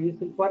contents are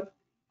useful for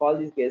all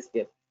these guys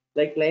here.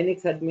 Like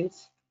Linux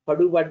admins,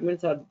 Hadoop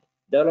admins are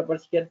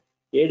developers here,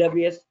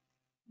 AWS,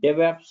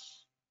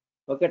 DevOps,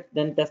 okay,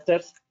 then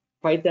testers,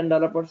 Python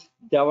developers,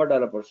 Java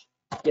developers.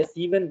 Yes,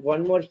 even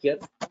one more here.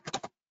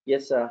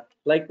 Yes,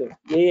 like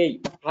AI,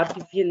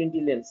 artificial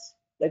intelligence,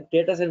 like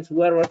data science,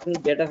 who are working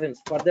in data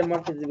science, for them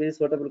also is a very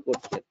suitable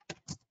course here.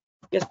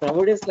 Yes,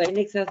 nowadays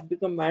Linux has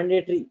become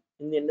mandatory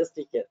in the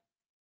industry here.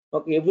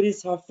 Okay, every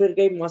software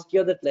guy must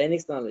have that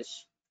Linux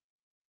knowledge.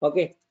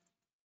 Okay,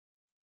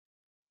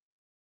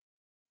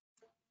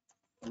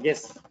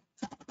 yes.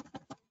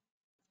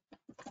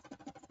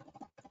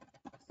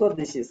 So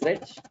this is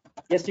right.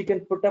 Yes, you can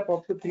put up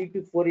to 3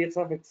 to 4 years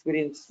of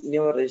experience in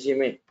your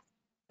resume.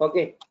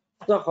 Okay.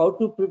 So how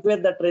to prepare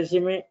that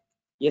resume?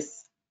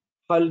 Yes,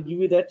 I'll give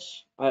you that.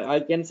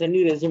 I can send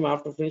you resume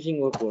after finishing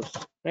your course.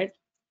 Right.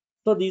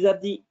 So these are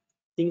the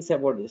things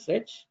about this.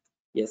 Right.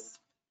 Yes.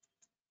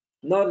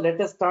 Now let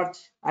us start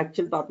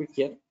actual topic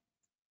here.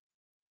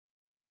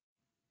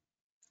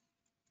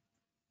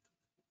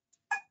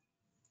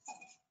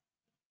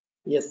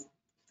 Yes.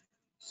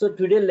 So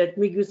today let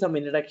me give some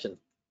introduction.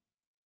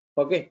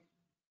 Okay.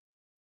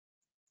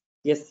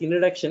 Yes,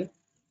 introduction.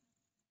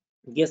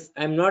 Yes,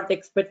 I'm not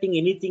expecting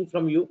anything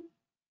from you.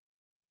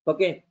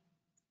 Okay.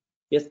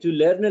 Yes, to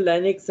learn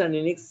Linux and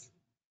Unix,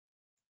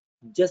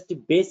 just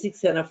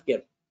basics enough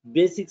here.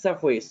 Basics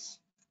of OS.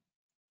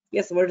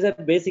 Yes, what is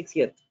the basics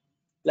here?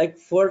 Like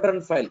folder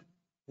and file.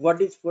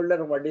 What is folder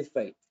and what is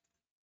file?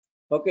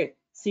 Okay.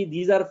 See,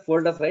 these are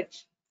folders, right?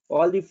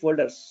 All the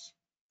folders.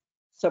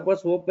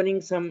 Suppose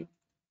opening some,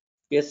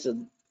 yes,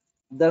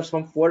 there's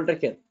some folder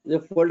here.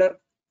 The folder,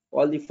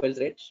 all the files,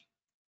 right?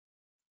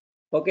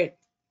 Okay.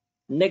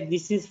 Next,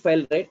 this is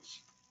file, right?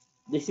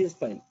 This is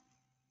file.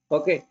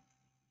 Okay.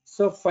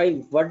 So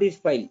file, what is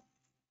file?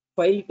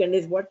 File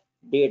contains what?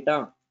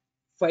 Data.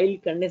 File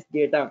contains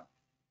data.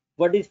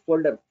 What is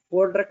folder?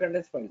 Folder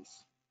contains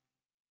files.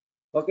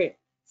 Okay.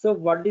 So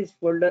what is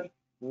folder?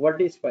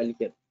 What is file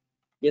here?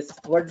 Yes.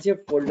 What's a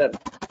folder?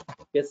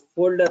 Yes.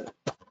 Folder.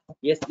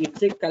 Yes.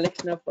 It's a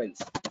collection of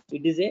files.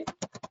 It is a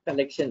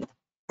collection.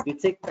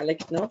 It's a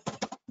collection of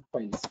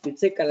files.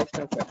 It's a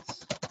collection of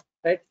files.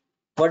 Right.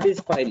 What is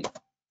file?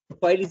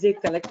 File is a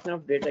collection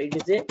of data. It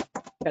is a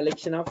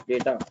collection of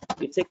data.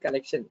 It's a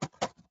collection.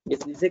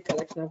 Yes. It's a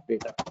collection of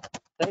data.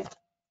 Right.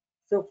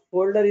 So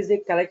folder is a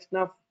collection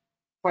of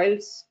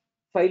files.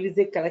 File is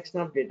a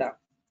collection of data.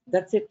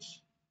 That's it.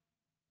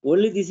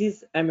 Only this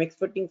is I'm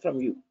expecting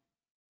from you.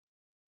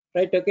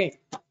 Right? Okay.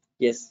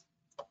 Yes.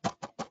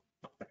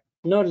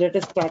 Now let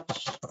us start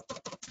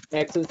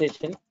Excel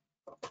session.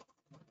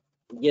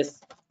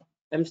 Yes.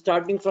 I'm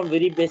starting from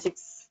very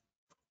basics.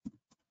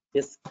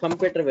 Yes.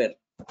 Computerware.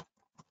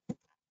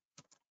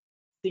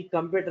 See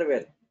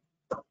computerware.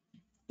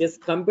 Yes.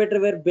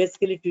 Computerware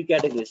basically two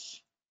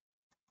categories.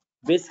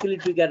 Basically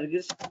two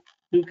categories.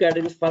 Two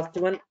categories. First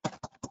one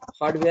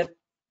hardware.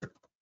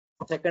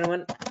 Second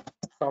one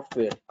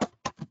software.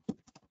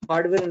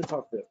 Hardware and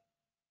software.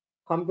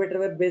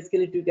 Computerware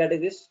basically two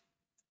categories.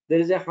 There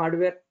is a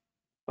hardware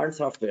and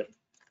software.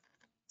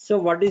 So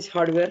what is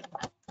hardware?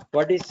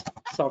 What is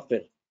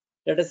software?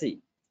 Let us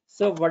see.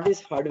 So what is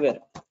hardware?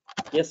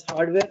 Yes,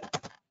 hardware.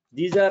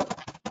 These are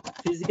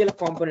physical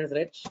components,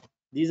 right?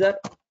 These are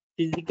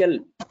physical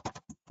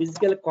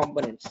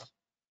components.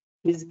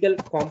 Physical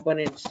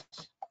components.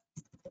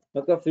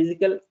 Okay,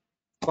 physical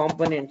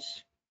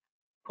components,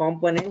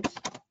 components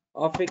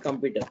of a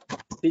computer,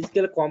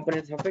 physical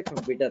components of a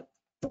computer.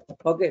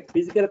 Okay,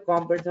 physical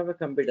components of a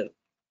computer.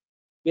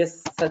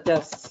 Yes, such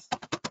as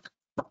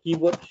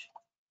keyboard.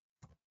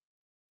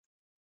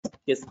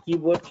 Yes,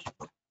 keyboard,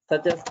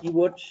 such as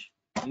keyboard,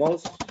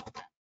 mouse.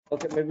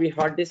 Okay, maybe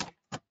hard disk.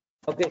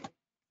 Okay,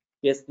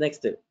 yes,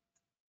 next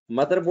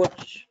motherboard,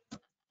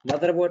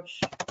 motherboard.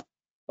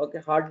 Okay,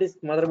 hard disk,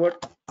 motherboard.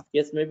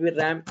 Yes, maybe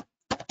RAM.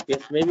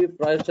 Yes, maybe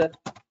processor.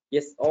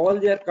 Yes, all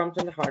there comes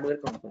on the hardware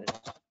components.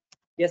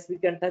 Yes, we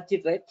can touch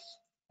it, right?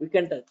 We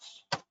can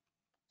touch.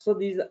 So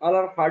these all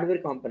are hardware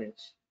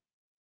components.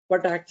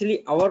 But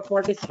actually, our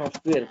part is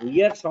software.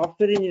 We are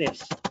software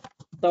engineers.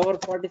 So our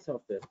part is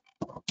software.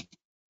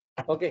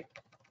 Okay.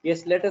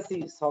 Yes, let us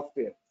see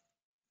software.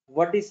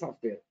 What is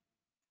software?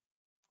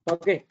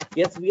 Okay.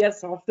 Yes, we are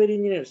software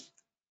engineers.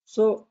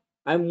 So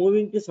I'm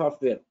moving to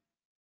software.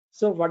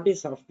 So what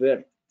is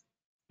software?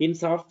 In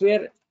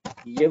software,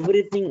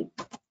 everything,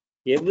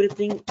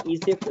 everything is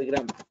a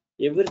program.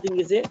 Everything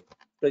is a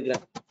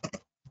program.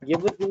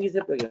 Everything is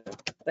a program,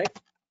 right?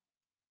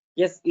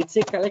 Yes, it's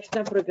a collection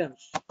of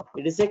programs.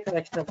 It is a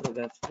collection of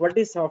programs. What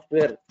is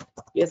software?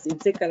 Yes,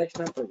 it's a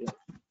collection of programs.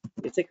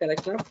 It's a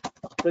collection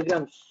of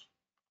programs.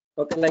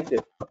 Okay, like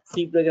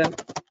C program.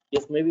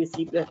 Yes, maybe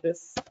C++.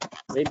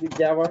 Maybe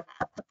Java.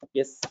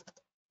 Yes,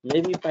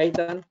 maybe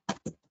Python.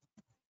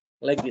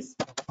 Like this.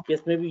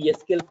 Yes, maybe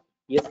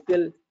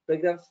SQL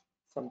programs.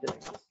 Something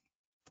like this.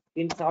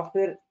 In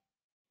software,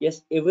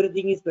 yes,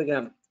 everything is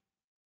program.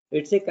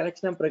 It's a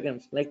collection of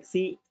programs like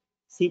C,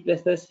 C++,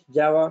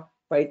 Java,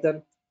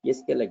 Python,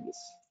 SQL like this.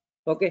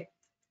 Okay.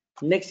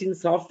 Next in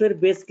software,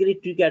 basically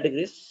two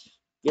categories.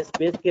 Yes,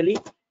 basically,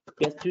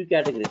 yes, two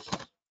categories.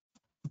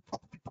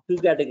 Two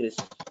categories.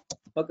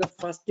 Okay,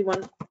 first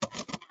one,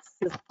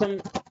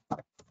 system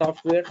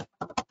software.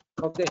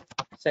 Okay,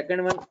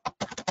 second one,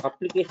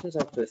 application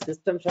software.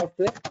 System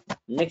software.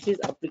 Next is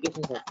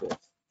application software.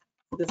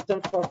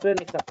 System software,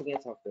 next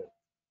application software.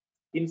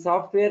 In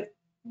software,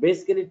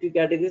 basically two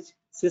categories: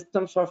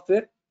 system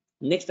software,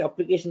 next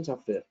application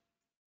software.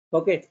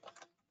 Okay.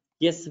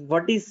 Yes,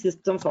 what is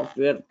system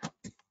software?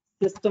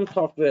 System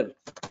software.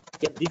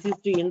 Yeah, this is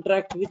to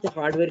interact with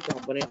hardware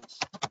components.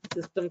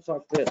 System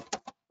software.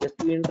 Yes,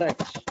 to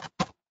interact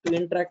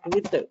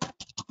with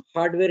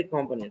hardware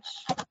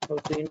components. So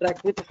to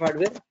interact with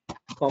hardware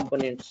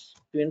components.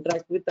 To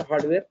interact with the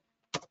hardware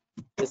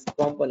is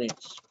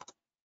components.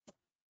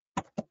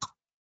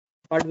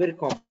 Hardware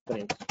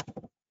components.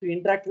 To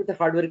interact with the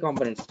hardware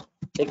components.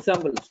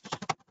 Examples.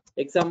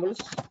 Examples.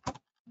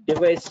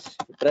 Device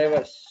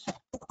drivers.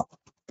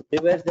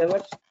 Device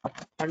drivers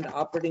and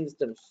operating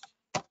systems.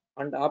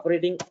 And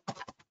operating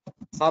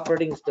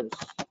systems.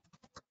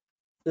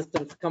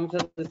 Systems comes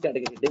under this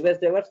category. Device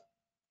drivers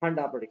and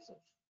operating systems.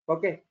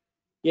 Okay.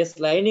 Yes,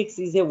 Linux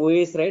is a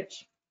OS, right?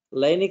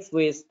 Linux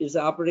OS is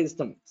an operating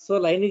system. So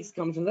Linux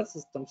comes under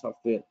system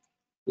software.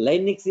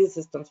 Linux is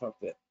system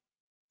software.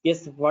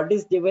 Yes, what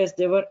is device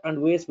driver and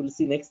OS? We'll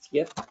see next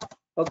here.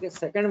 Okay,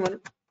 second one,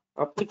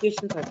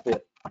 application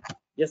software.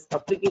 Yes,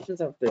 application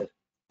software.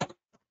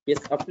 Yes,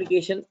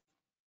 application.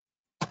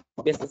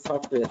 Yes,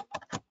 software.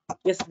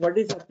 Yes, what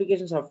is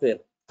application software?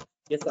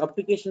 Yes,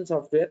 application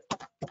software.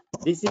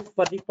 This is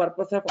for the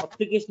purpose of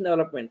application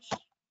development.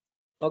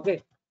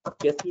 Okay.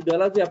 Yes, to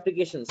develop the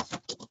applications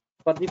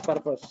for the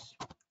purpose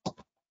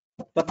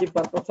of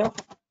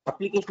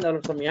application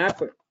development, some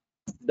app,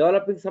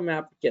 developing some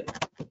app here,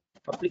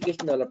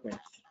 application development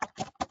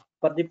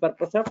for the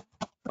purpose of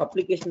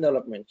application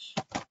development.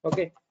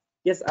 Okay.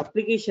 Yes,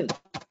 application.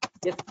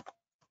 Yes,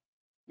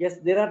 yes,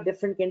 there are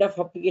different kind of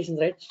applications,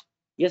 right?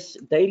 Yes,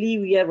 daily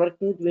we are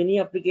working with many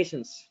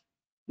applications,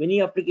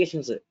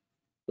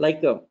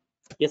 like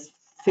yes,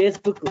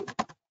 Facebook,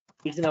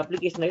 it's an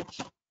application, right?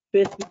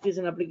 Facebook is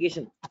an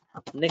application.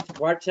 Next,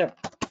 WhatsApp,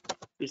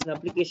 it's an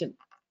application.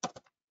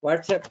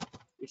 WhatsApp,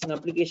 it's an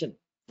application.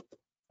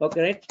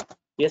 Okay, right?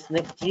 Yes,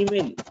 next,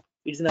 Gmail,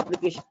 it's an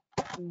application.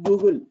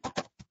 Google,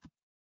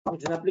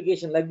 it's an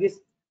application. Like this,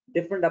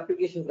 different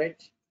applications, right?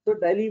 So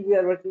daily we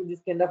are working with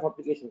this kind of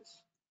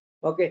applications.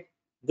 Okay,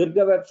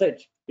 Durga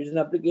website, it's an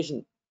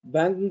application.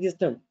 Banking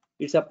system,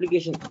 it's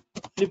application.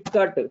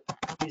 Flipkart,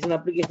 it's an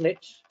application,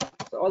 right?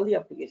 So all the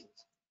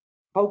applications.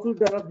 How to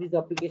develop these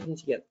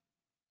applications here?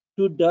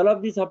 To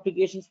develop these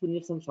applications, we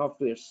need some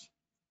softwares.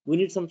 We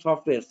need some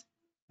softwares.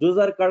 Those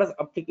are called as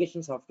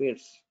application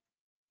softwares.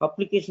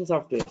 Application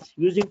softwares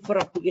using for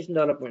application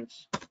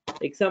developments.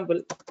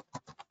 Example,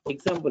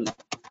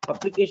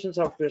 application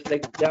softwares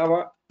like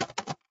Java,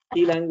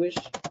 C language,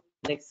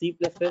 next C++,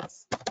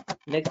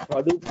 next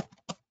Hadoop.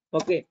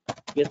 Okay,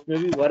 yes,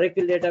 maybe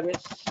Oracle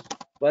database,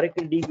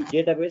 Oracle DB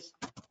database,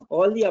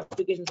 all the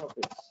application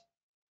softwares.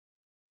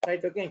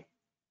 Right, okay.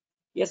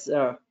 Yes,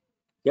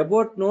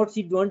 about notes,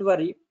 you don't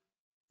worry.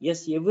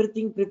 Yes,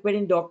 everything prepared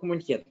in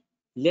document here.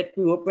 Let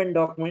me open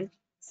document.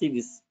 See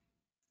this.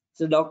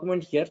 So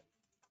document here.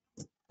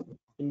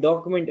 In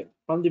document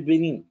from the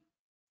beginning,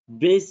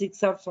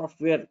 basics of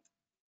software.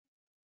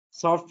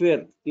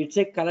 Software, it's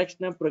a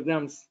collection of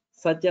programs.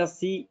 such as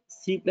C,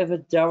 C++,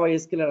 Java,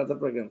 SQL, and other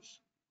programs.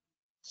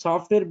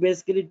 Software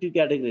basically two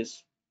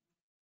categories: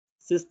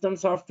 system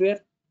software,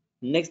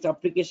 next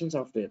application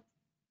software.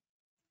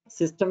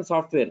 System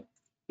software,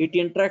 it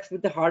interacts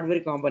with the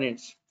hardware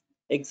components.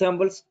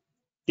 Examples: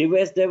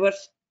 device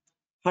drivers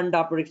and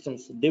operating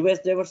systems. Device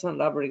drivers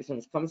and operating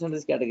systems comes under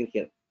this category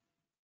here.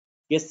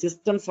 Yes,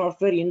 system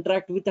software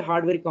interact with the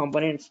hardware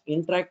components.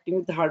 Interacting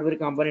with the hardware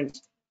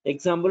components.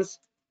 Examples: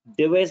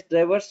 device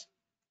drivers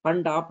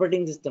and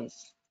operating systems.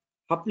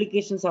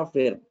 Application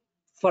software,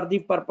 for the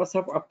purpose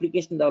of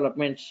application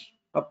development.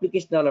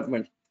 Application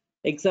development.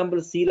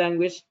 Example: C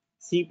language,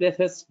 C++,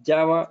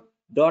 Java,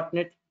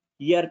 .NET,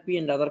 ERP,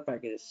 and other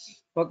packages.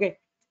 Okay.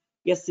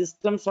 Yes,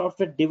 system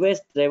software,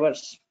 device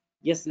drivers.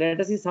 Yes, let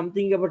us see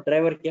something about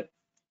driver here.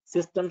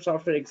 System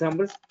software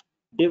examples: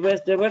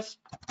 device drivers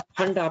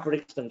and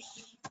operating systems.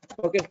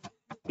 Okay.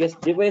 Yes,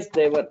 device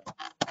driver.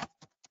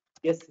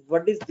 Yes,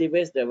 what is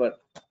device driver?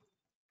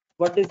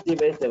 What is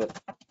device driver?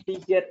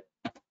 See here,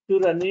 to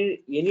run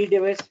any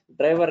device,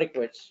 driver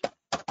requires.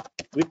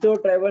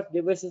 Without drivers,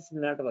 devices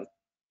will not work.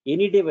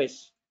 Any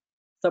device.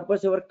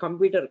 Suppose your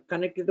computer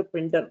connected to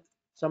printer,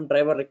 some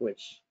driver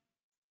requires.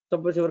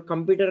 Suppose your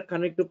computer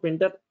connect to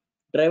printer,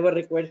 driver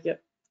requires here.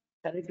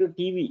 Connect to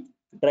TV,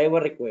 driver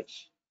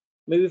requires.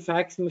 Maybe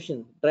fax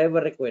machine,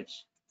 driver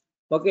requires.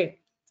 Okay.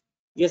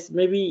 Yes,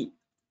 maybe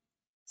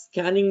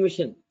scanning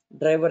machine,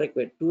 driver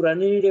required. To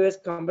run any device,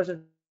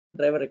 compressor,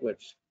 driver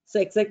requires. So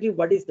exactly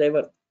what is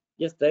driver?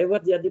 Yes, driver,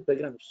 they are the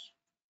programs.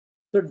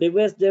 So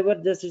device driver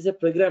just is a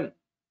program.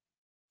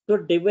 So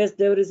device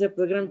driver is a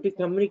program to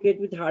communicate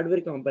with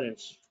hardware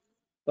components.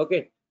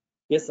 Okay.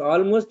 Yes,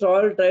 almost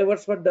all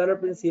drivers were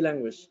developed in C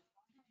language.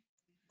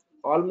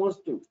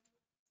 Almost two.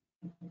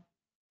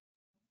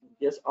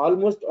 Yes,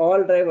 almost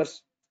all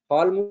drivers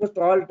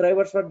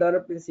are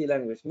developed in C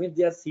language, means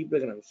they are C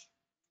programs.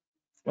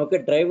 Okay,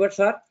 drivers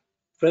are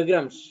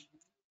programs.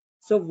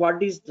 So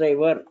what is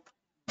driver?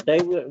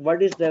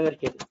 What is driver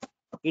here?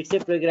 It's a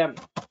program.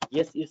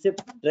 Yes, it's a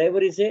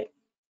driver is a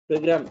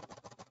program.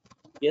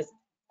 Yes,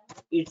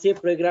 it's a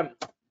program.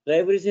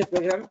 Driver is a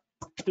program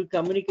to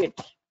communicate,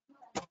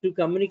 to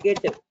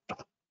communicate,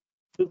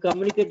 to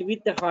communicate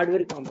with the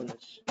hardware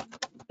components.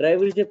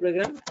 Driver is a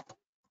program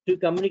to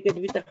communicate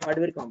with the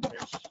hardware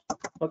components.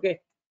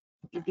 Okay.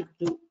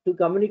 To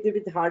communicate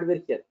with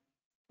hardware here.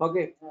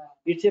 Okay,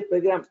 it's a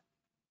program.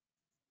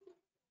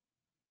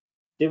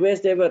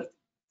 Device driver,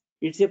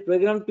 it's a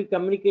program to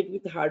communicate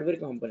with hardware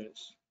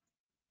components.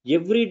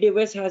 Every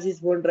device has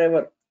its own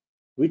driver.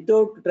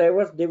 Without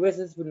drivers,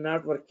 devices will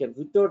not work here.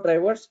 Without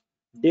drivers,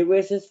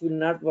 devices will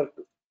not work.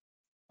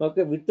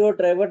 Okay, without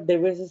driver,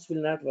 devices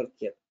will not work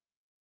here.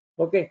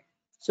 Okay,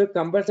 so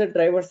compulsory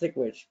drivers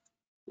required.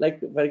 Like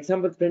for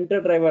example,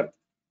 printer driver,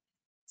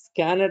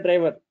 scanner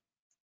driver,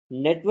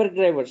 network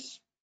drivers.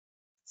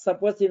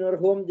 Suppose in your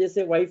home they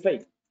say Wi-Fi.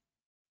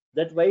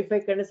 That Wi-Fi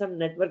contains some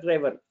network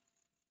driver.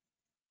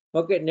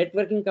 Okay,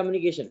 networking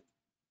communication.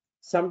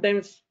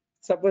 Sometimes,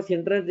 suppose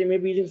internet, they may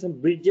be using some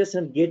bridges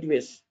and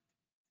gateways.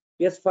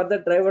 Yes, for the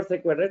drivers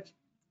required. Right?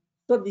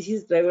 So this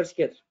is drivers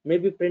here.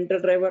 Maybe printer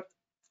driver.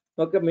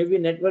 Okay, maybe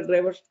network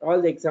drivers.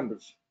 All the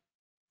examples.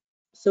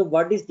 So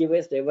what is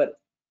device driver?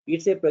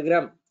 It's a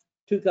program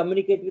to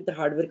communicate with the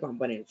hardware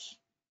components.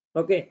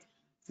 Okay.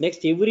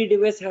 Next, every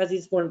device has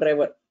its own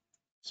driver.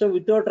 So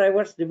without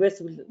drivers,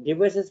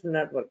 devices will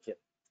not work here.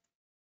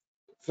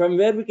 From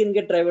where we can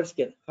get drivers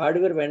here?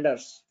 Hardware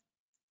vendors.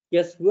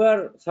 Yes, who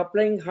are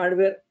supplying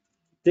hardware,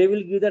 they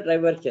will give the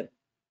driver here.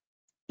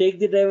 Take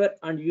the driver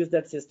and use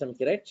that system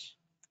here, right?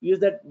 Use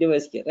that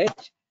device here,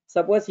 right?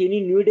 Suppose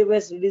any new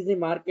device released in the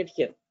market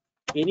here,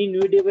 any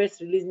new device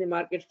released in the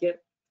market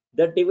here,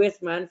 the device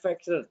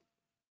manufacturer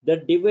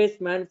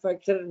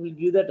will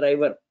give the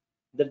driver.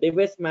 The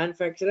device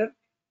manufacturer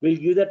will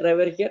give the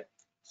driver here.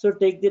 So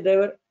take the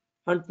driver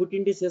and put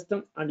in the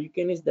system and you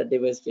can use the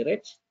device here,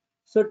 right?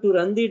 So to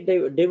run the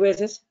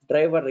devices,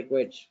 driver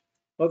required.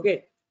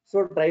 Okay.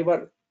 So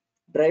driver,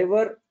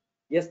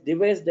 yes,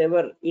 device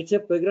driver, it's a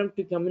program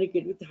to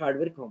communicate with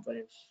hardware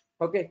components.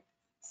 Okay.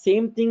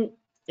 Same thing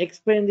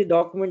explained in the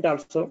document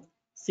also.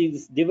 See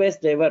this device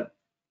driver.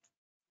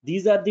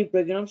 These are the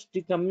programs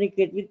to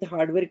communicate with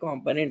hardware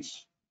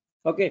components.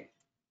 Okay.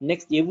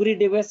 Next, every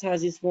device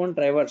has its own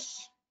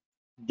drivers.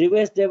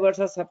 Device drivers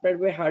are supplied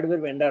by hardware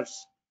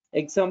vendors.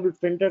 Example,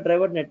 printer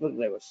driver, network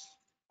drivers.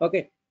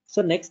 Okay.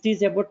 So next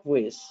is about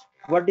OS.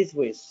 What is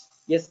OS?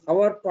 Yes,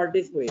 our part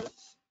is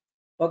OS.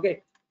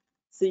 Okay.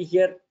 See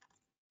here.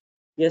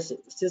 Yes,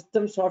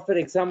 system software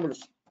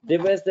examples,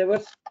 device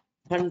drivers,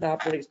 and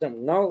operating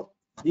system. Now,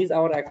 these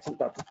are our actual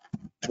topic.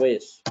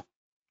 OS.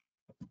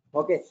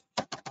 Okay.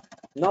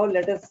 Now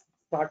let us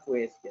start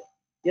OS here.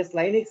 Yes,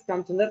 Linux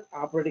comes under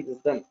operating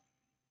system.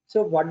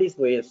 So what is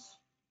OS?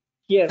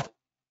 Here,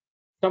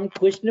 some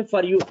question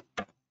for you.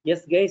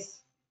 Yes,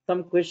 guys,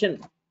 some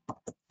question.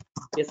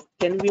 Yes,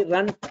 can we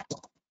run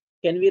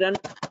any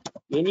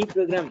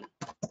program?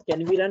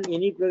 Can we run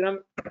any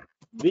program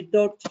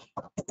without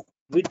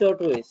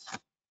OS?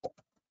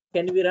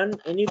 Can we run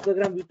any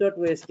program without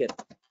OS here?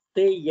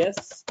 Say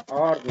yes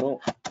or no.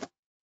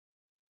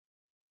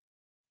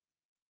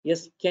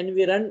 Yes, can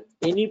we run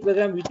any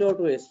program without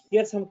OS?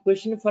 Here's some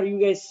question for you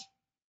guys.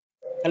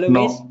 Hello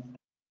guys, No.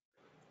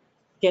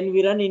 can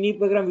we run any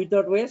program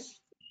without OS?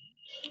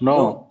 No,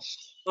 No.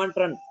 can't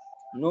run.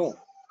 No,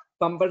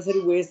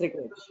 compulsory OS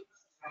required.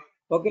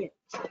 Okay.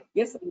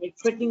 Yes, I'm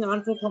expecting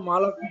answer from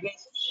all of you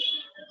guys.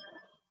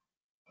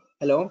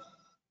 Hello.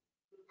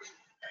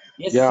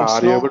 Yes, Yeah, It's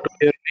are you no. able to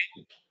hear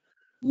me?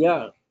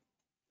 yeah,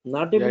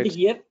 not Yeah, able to it's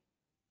hear.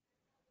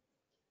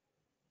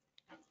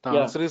 the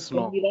Yeah, answer is can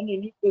no. we run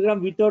any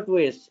program without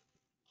OS?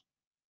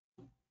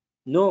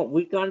 No,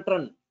 we can't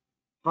run.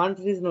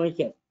 Answer is no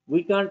here.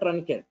 We can't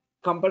run here.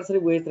 Compulsory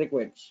OS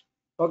required.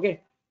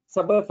 Okay.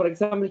 Suppose for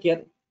example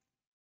here,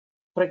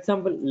 for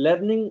example,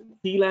 learning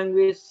C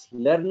language,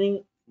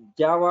 learning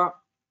Java,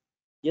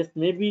 yes,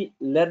 maybe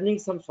learning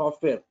some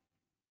software.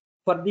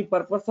 For the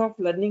purpose of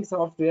learning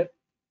software,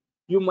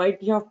 you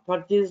might have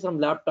purchased some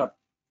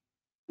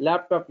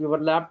your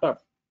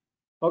laptop.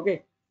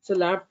 Okay, so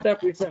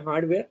laptop it's a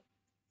hardware.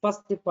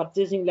 First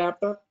purchasing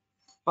laptop.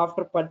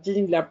 After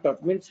purchasing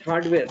laptop means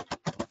hardware.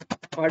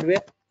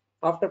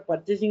 After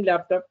purchasing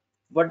laptop,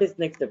 what is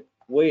next step?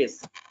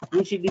 OS.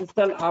 You should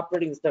install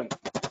operating system.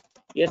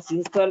 Yes,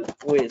 install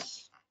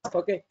OS.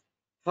 Okay,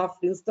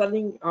 after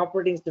installing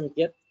operating system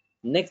here,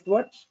 next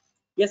what?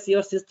 Yes,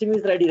 your system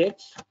is ready,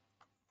 right?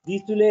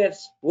 These two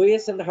layers,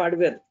 OS and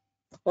hardware.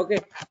 Okay,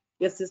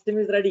 your system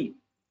is ready.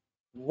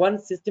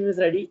 Once system is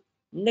ready,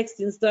 next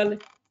install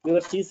your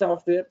C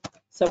software.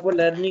 Suppose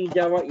learning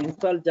Java,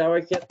 install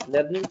Java here.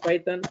 Learning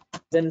Python,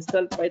 then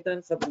install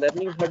Python. Suppose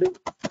learning Hadoop,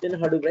 then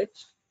Hadoop, right?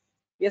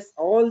 Yes,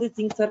 all the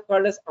things are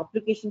called as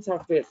application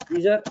software.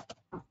 These are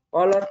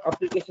all are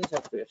application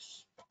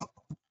softwares.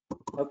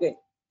 Okay,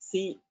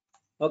 C,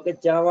 okay,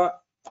 Java,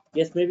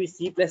 yes, maybe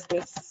C++,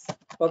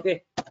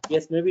 okay,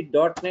 yes, maybe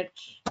 .NET,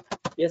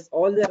 yes,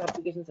 all their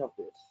application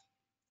softwares.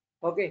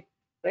 Okay,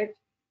 right?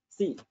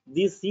 See,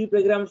 these C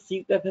programs,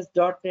 C++,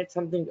 .NET,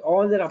 something,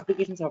 all their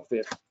application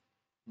software.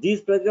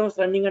 These programs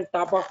running on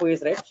top of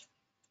OS, right?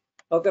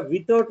 Okay,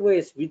 without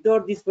OS,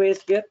 without this OS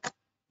here,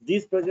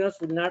 these programs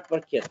will not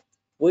work here.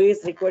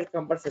 OS required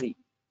compulsory.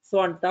 So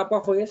on top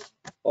of OS,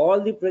 all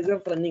the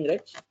programs running,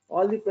 right?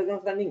 All the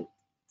programs running.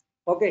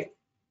 Okay,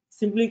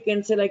 simply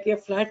can say like a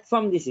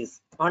platform. This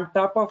is on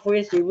top of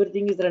OS,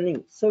 everything is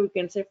running, so we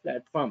can say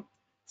platform.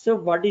 So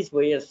what is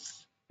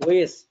OS?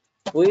 OS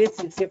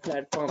is a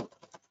platform.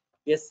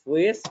 Yes,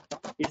 OS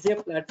it's a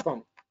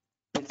platform.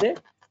 It's a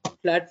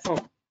platform.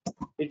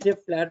 It's a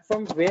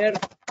platform where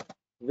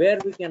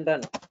we can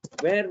run,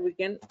 where we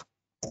can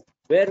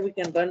where we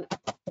can run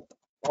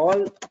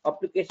all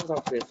application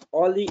softwares,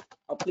 all the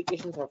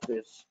application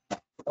softwares,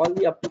 all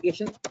the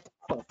application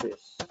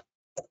softwares,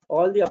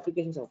 all the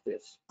application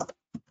softwares,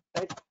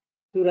 right?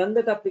 To run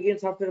that application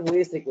software,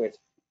 OS requires.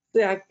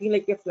 So acting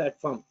like a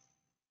platform.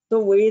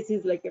 So OS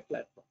is like a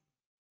platform.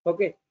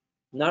 Okay.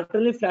 Not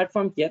only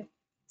platform here.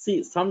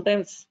 See,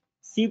 sometimes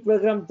C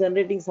program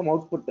generating some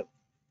output.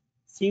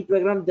 C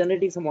program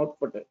generating some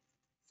output.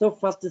 So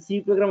first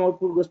C program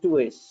output goes to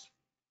OS.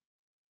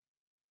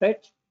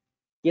 Right?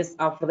 Yes,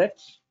 after that,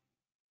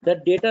 the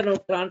data now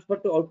transfer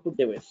to output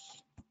device.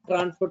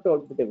 Transfer to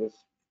output device.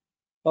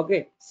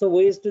 Okay. So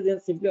OS to then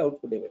simply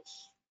output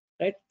device.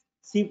 Right?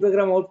 C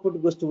program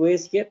output goes to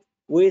OS here.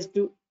 OS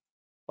to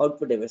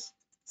output device.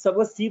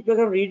 Suppose C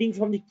program reading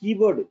from the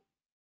keyboard.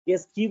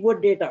 Yes,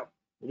 keyboard data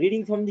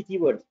reading from the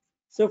keyboard.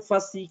 So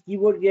first C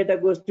keyboard data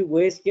goes to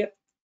OS here.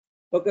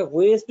 Okay,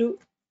 OS to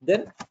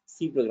then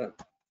C program.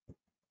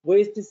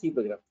 OS to C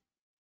program.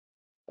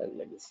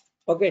 Like this.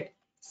 Okay,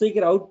 so you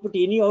can output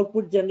any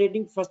output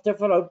generating. First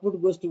of all,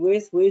 output goes to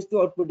OS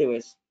to output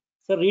device.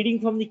 So reading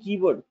from the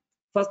keyboard.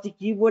 First the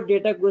keyboard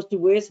data goes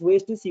to OS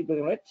to C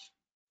program, right?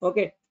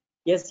 Okay.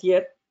 Yes,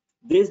 here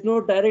there is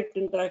no direct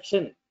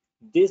interaction.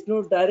 There is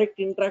no direct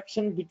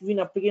interaction between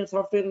application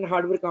software and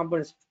hardware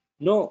components.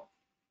 No,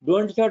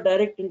 don't have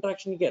direct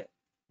interaction here.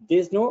 There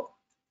is no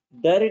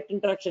direct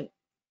interaction.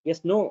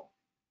 Yes, no,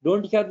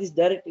 don't have this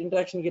direct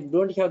interaction here.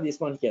 Don't have this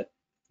one here.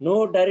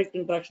 No direct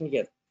interaction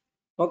here.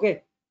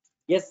 Okay.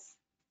 Yes,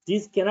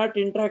 these cannot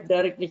interact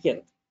directly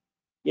here.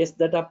 Yes,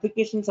 that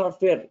application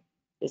software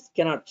is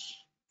cannot.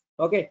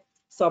 Okay,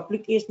 so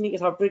application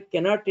software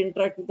cannot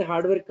interact with the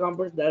hardware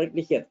components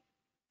directly here.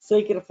 So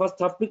you can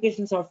first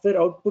application software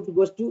output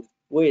goes to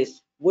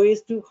OS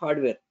to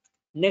hardware.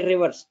 Next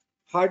reverse,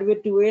 hardware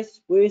to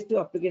OS to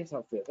application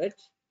software, right?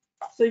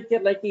 So you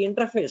can like the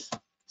interface.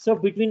 So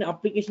between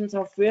application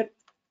software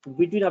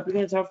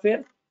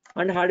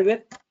and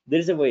hardware, there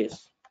is a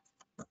OS.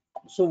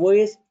 So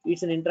OS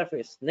it's an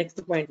interface.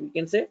 Next point we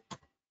can say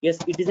yes,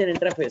 it is an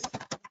interface.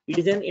 It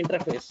is an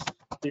interface.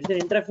 It is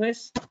an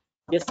interface.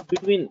 Yes,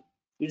 between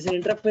it is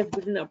an interface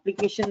between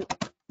application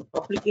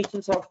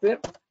software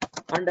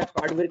and the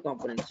hardware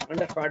components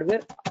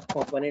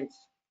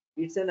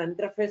It's an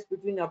interface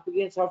between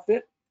application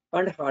software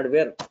and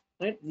hardware.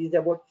 Right? This is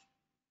about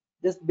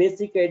just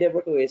basic idea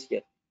about OS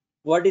here.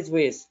 What is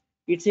OS?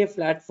 It's a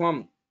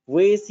platform.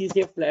 OS is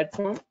a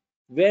platform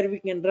where we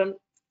can run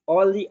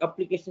all the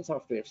application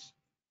softwares.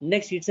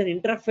 Next, it's an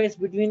interface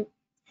between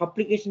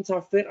application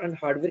software and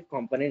hardware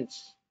components.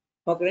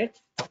 Okay, right?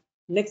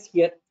 Next,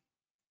 here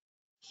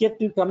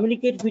to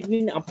communicate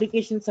between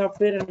application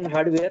software and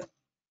hardware,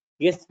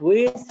 yes,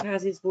 OS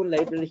has its own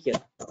library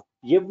here.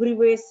 Every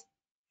OS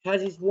has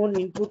its own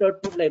input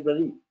output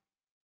library.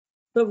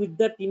 So with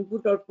that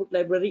input output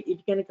library,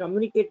 it can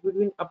communicate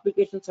between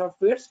application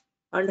softwares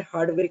and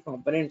hardware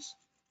components.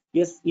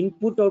 Yes,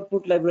 input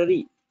output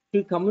library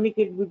to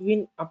communicate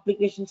between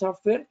application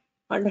software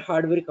and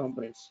hardware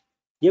components.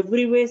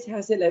 Every OS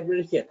has a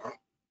library here.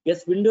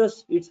 Yes,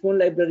 Windows its own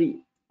library,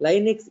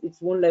 Linux its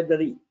own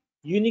library,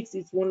 Unix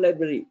its own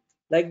library.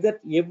 Like that,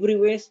 every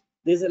OS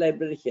there's a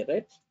library here,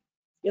 right?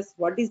 Yes,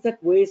 what is that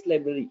OS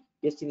library?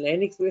 Yes, in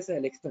Linux OS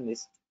I'll explain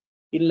this.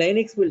 In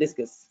Linux we'll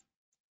discuss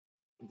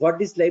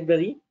what is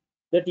library,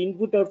 that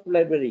input output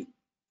library.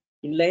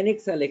 In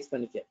Linux I'll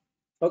explain here.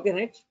 Okay,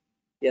 right?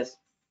 Yes.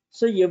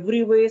 So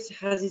every OS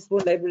has its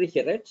own library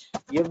here, right?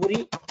 Every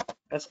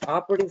as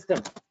operating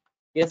system,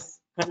 yes,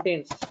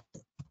 contains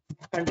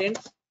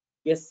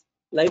yes,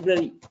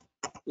 library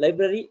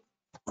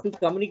to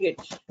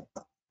communicate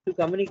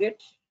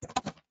communicate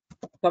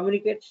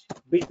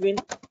between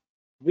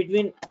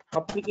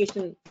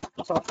application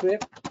software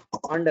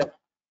and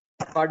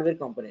hardware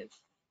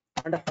components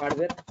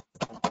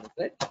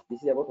right?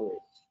 This is about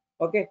OS.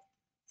 Okay,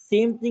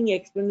 same thing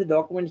explain the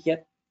document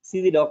here.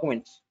 See the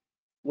document.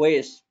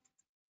 OS,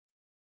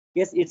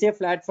 yes, it's a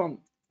platform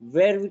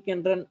where we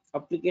can run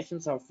application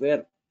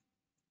software.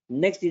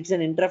 Next, it's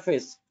an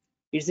interface.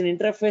 It's an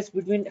interface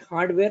between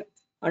hardware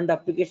and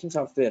application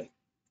software.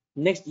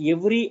 Next,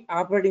 every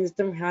operating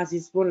system has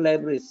its own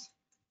libraries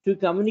to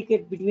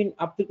communicate between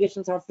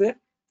application software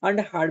and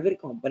hardware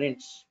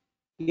components.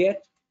 Here,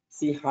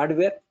 see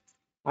hardware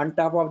on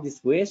top of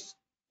this OS.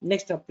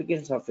 Next,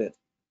 application software.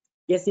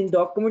 Yes, in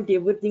document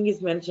everything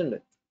is mentioned,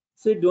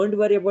 so don't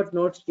worry about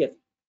notes here.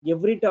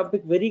 Every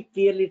topic very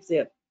clearly it's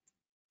there.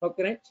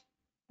 Okay, right?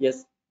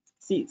 Yes.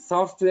 See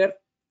software.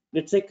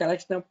 Let's say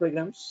collection of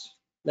programs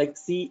like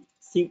C,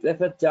 C++,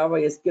 Java,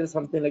 SQL,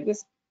 something like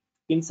this.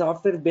 In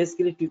software,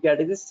 basically two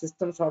categories: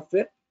 system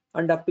software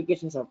and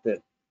application software.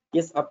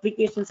 Yes,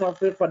 application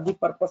software for the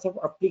purpose of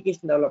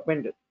application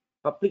development.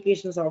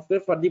 Application software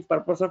for the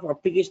purpose of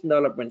application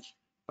development.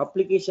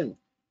 Application,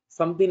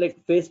 something like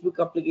Facebook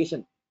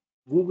application,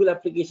 Google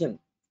application,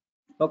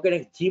 okay,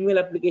 next Gmail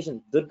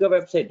application, Durga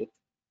website,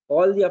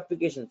 all the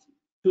applications.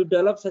 To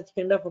develop such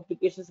kind of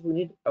applications, we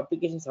need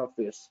application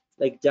softwares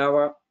like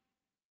Java,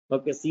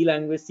 okay, C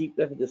language, C++,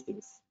 these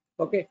things.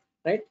 Okay,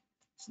 right?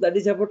 So that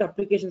is about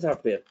application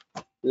software.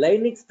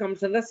 Linux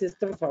comes under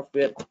system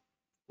software.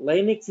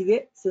 Linux is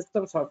a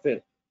system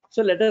software.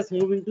 So let us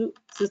move into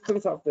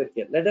system software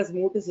here. Let us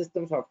move to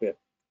system software.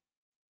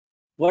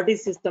 What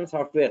is system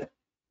software?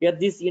 Yeah,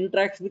 this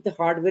interacts with the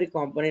hardware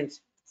components.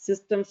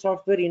 System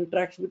software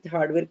interacts with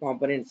hardware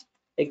components.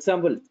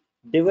 Example,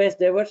 device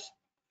drivers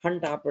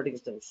and operating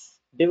systems.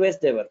 Device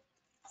driver.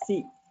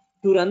 See,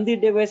 to run the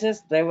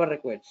devices, driver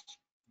required.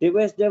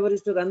 Device driver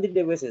is to run the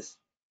devices.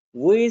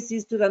 OS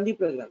is to run the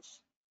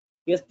programs.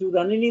 Yes, to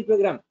run any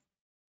program.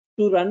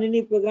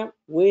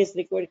 OS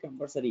required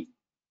compulsory.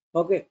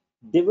 Okay,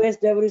 device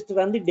driver is to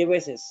run the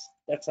devices.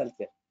 That's all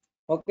here.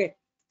 Okay,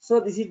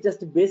 so this is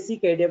just a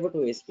basic idea about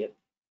OS here,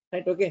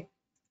 right? Okay,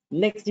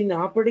 next in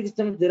operating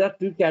systems there are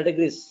two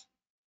categories.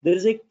 There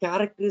is a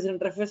character user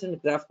interface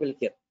and graphical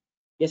here.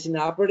 Yes, in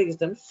operating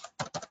systems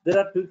there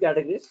are two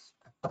categories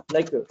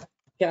like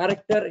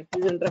character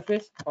user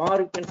interface,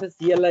 or you can say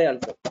CLI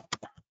also.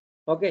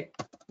 Okay,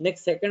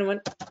 next second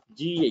one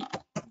GUI,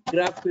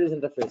 graphical user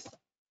interface.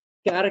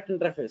 Character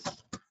interface,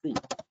 see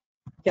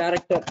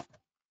character,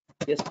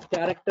 yes,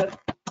 character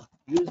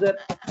user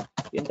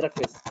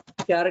interface,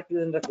 character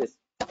user interface,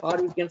 or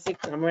you can say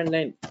command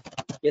line.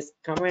 Yes,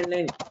 command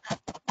line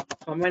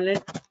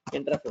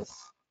interface,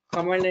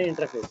 command line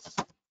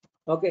interface.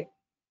 Okay,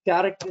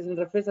 character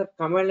interface or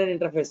command line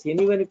interface,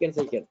 anyone you can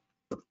say here.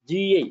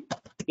 GUI,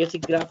 yes,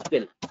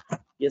 graphical,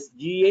 yes,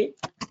 GUI,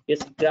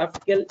 yes,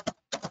 graphical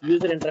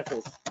user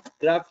interface,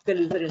 graphical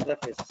user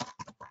interface,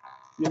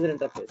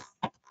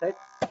 right?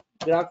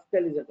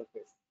 Graphical user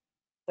interface,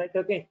 right?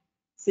 Okay,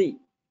 see,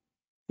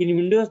 in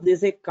Windows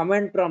there's a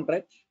command prompt,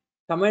 right?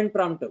 Command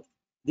prompt.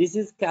 This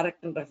is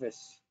character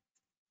interface.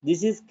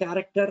 This is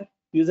character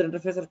user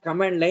interface or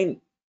command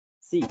line.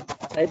 See,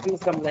 typing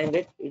some line,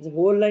 right? Its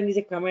whole line is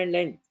a command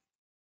line.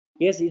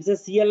 Yes, it's a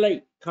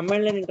CLI,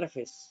 command line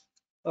interface.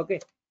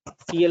 Okay,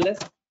 CLS,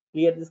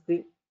 clear the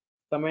screen.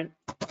 Command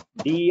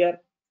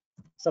DAR,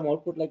 some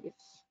output like this.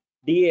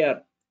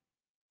 DAR.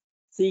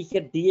 See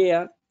here,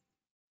 DAR.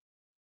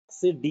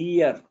 See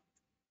DAR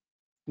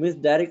means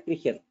directory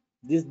here.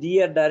 This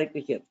DAR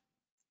directory here.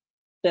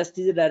 Test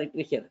is a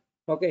directory here.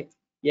 Okay,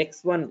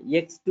 X1,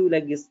 X2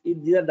 like this.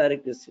 These are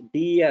directories.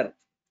 DAR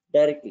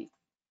directly.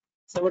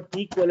 So our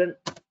T colon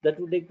that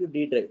will take to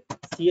D drive.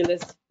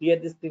 CLS, clear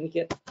this screen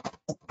here.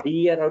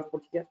 DAR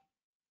output here.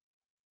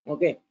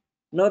 Okay,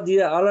 now these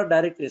are all our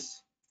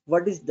directories.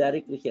 What is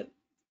directory here?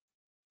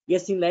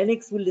 Yes, in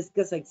Linux we'll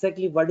discuss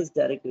exactly what is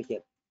directory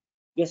here.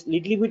 Yes,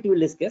 little bit we'll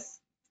discuss.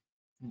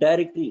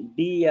 Directory,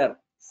 dir,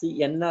 see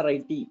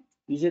nrit,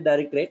 is a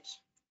directorate,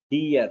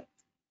 dir,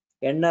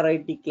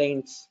 nrit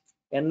clients,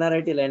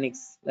 nrit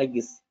linux, like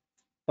this.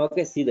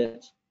 Okay, see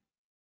that.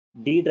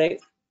 D drive,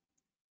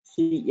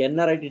 see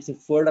nrit, it's a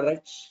folder,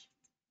 right?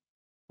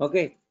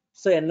 Okay,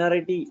 so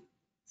nrit,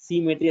 C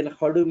material,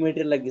 Hadoop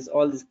material, like this,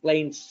 all these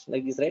clients,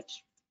 like this, right?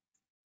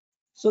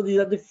 So these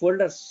are the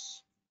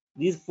folders.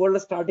 These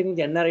folders starting with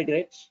nrit,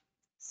 right?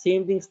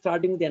 Same thing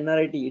starting with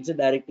nrit, it's a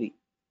directory,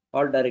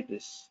 all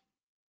directories.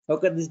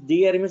 Okay, this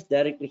dir means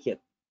directory here.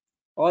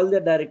 All the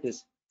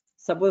directories.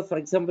 Suppose, for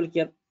example,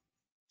 here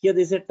there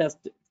is a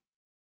test.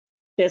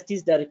 Test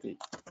is directory.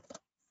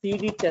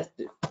 CD test.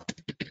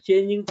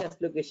 Changing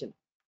test location.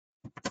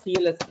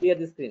 CLS, clear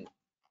the screen.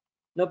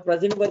 Now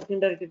present working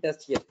directory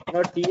test here.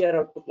 Now TR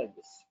output like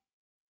this.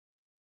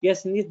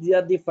 Yes, these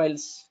are the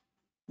files.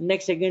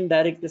 Next again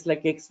directories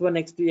like X1,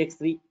 X2,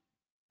 X3.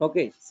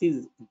 Okay,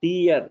 see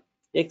DR,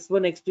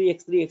 X1, X2,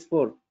 X3,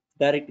 X4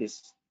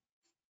 directories.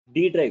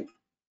 D drive,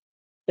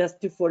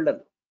 test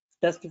folder,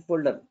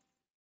 X1,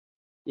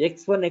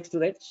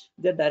 X2, right?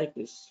 The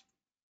directories.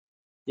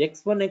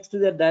 X1, X2,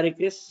 the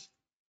directories.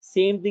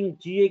 Same thing,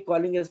 GA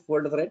calling as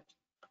folder, right?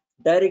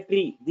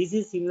 Directory, this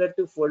is similar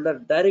to folder.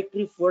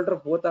 Directory, folder,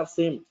 both are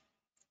same.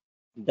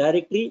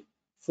 Directory,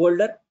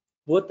 folder,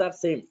 both are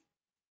same.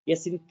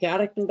 Yes, in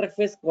character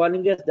interface,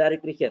 calling as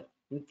directory here.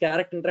 In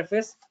character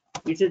interface,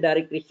 it's a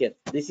directory here.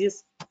 This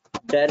is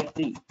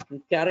directory.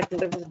 In character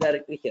interface,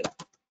 directory here.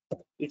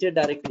 It's a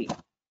directory.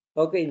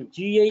 Okay, in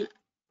GA,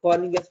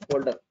 calling as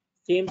folder.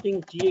 Same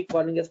thing, GA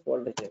calling as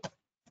folder here.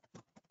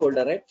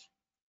 Folder, right?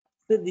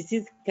 So this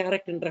is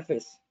character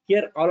interface.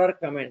 Here all are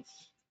commands.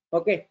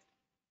 Okay.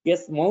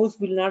 Yes, mouse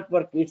will not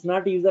work. It's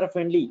not user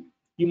friendly.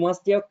 You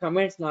must have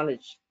commands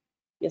knowledge.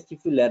 Yes,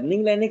 if you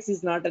learning Linux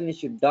is not an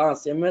issue.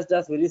 DOS, MS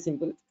DOS, very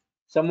simple.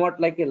 Somewhat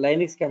like a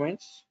Linux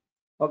commands.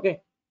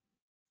 Okay.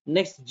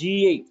 Next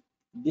GA.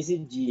 This is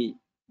GA.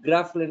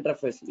 Graphical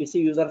interface. It's a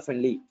user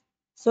friendly.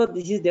 So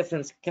this is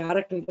difference.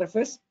 Character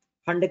interface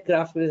and a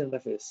graphical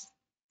interface.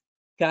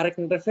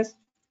 Character interface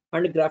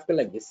and graphical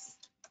like this.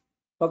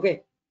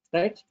 Okay,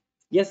 right?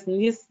 Yes,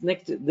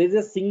 next there is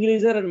a single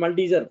user and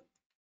multi-user.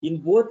 In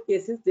both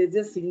cases, there is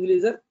a single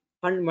user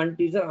and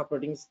multi-user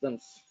operating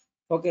systems.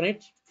 Okay,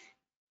 right?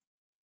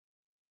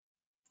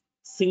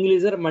 Single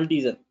user,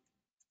 multi-user.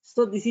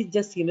 So this is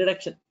just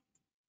introduction.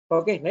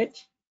 Okay, right?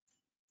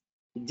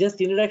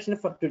 Just introduction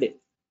for today.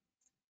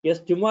 Yes,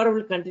 tomorrow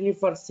will continue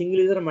for single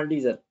user,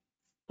 multi-user.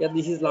 Yeah,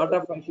 this is lot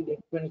of I should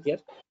explain here.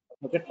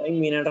 Okay, time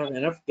may not have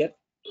enough here.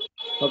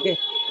 Okay.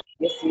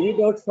 Yes, any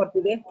doubts for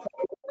today?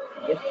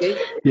 Yes, guys.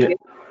 Yeah,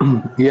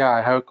 yeah,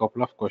 I have a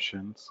couple of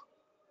questions.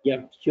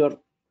 Yeah, sure.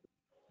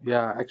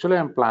 Yeah, actually,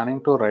 I'm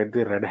planning to write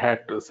the Red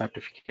Hat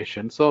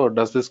certification. So,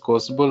 does this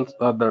course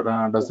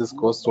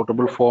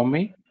suitable for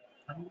me?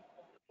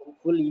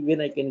 Hopefully,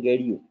 even I can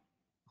guide you.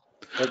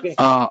 Okay.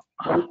 Uh,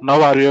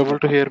 Now, are you able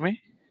to hear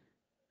me?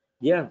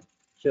 Yeah,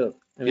 sure.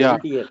 I'm Yeah, able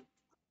to hear.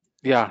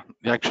 yeah.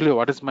 Actually,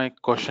 what is my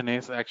question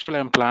is actually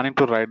I'm planning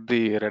to write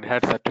the Red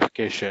Hat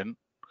certification.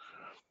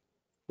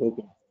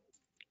 Okay.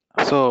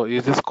 So,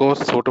 is this course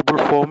suitable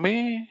for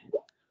me?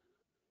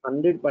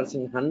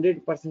 100%,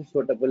 100%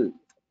 suitable.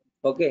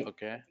 Okay.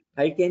 Okay.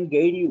 I can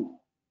guide you.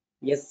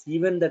 Yes,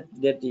 even that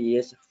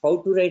yes, how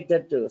to write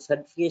that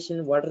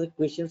certification, what are the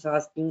questions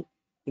asking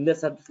in the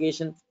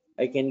certification,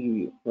 I can give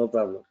you. No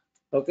problem.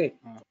 Okay.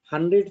 Uh,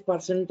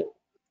 100%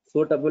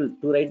 suitable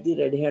to write the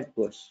Red Hat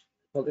course.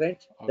 Okay,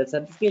 right? o- The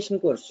certification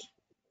course.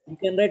 You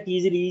can write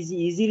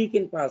easily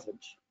can pass it.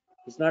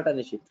 It's not an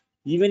issue.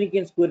 Even you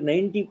can score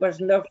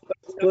 90% of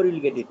score, you'll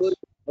get it.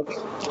 Okay.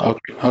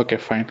 Okay, okay,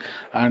 fine.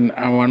 And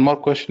one more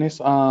question is,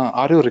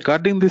 are you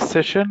recording this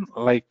session?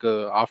 Like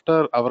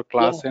after our Yeah,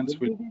 class ends,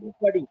 will every day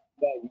recording.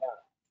 Yeah,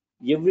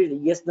 yeah.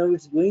 Yes, now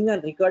it's going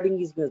on. Recording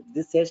is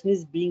this session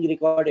is being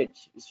recorded.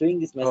 It's showing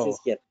this message oh,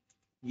 here.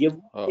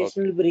 Every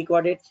session okay, will be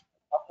recorded.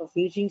 After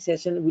finishing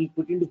session, we'll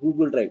put into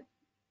Google Drive.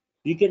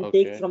 You can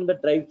take okay, from the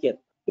drive here.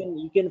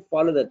 You can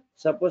follow that.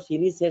 Suppose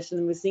any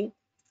session missing,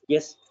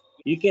 yes,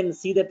 you can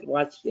see that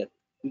watch here.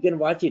 You can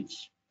watch it.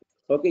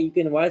 Okay, you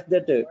can watch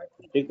that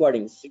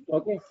recordings.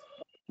 Okay.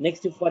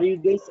 Next for you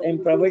guys, I'm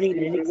providing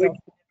Linux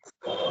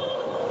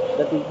software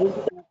that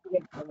Ubuntu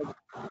software I'm providing.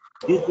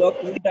 This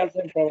document also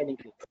I'm providing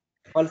you.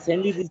 I'll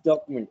send you this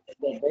document.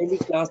 The daily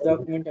class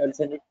document I'll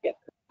send it here.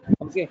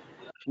 Okay.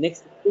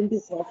 Next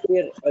Ubuntu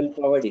software I'll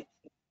provide it.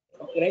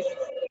 Okay, right?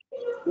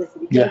 Yes,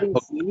 yeah,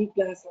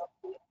 recordings,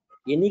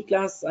 any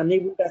class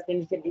unable to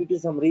attend here due to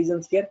some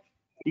reasons here,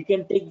 you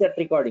can take that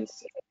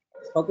recordings.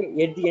 Okay,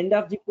 at the end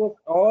of the course,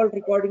 all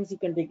recordings you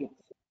can take it.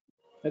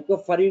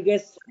 Okay, for you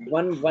guys,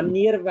 one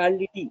year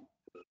validity,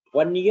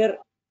 1 year.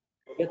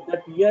 If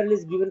that year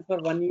is given for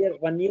 1 year,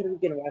 we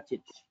can watch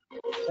it.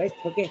 Right?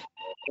 Okay.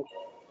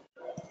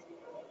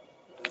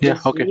 yeah,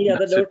 Yes. okay, Any other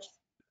that's it. doubts?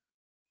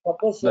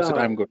 Suppose That's it.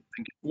 I'm good.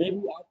 Thank you.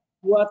 maybe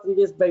 2 or 3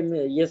 days by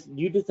me. Yes,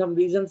 due to some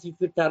reasons, if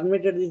you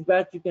terminated this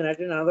batch, you can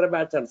attend another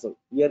batch also.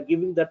 We are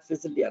giving that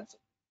facility also.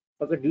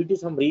 Okay, due to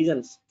some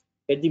reasons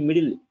at the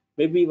middle,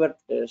 maybe your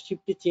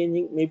shift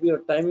changing, maybe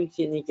your timing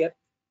changing here.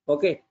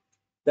 Okay,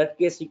 that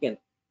case you can,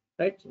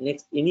 right?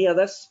 Next, any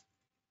others?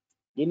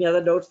 Any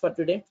other doubts for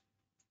today?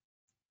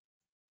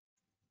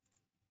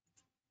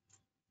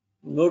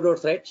 No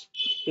doubts, right?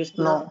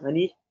 Krishna, No.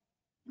 Hani,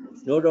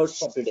 no doubts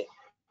for today.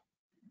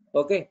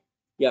 Okay,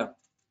 yeah.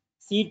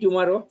 See you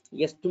tomorrow.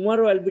 Yes,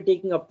 tomorrow I'll be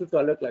taking up to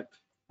 12 o'clock.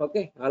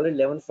 Okay, already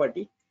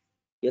 11:40.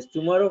 Yes,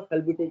 tomorrow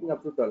I'll be taking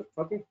up to 12.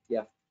 Okay,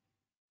 yeah.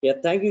 Yeah,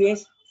 thank you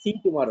guys. See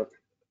you tomorrow.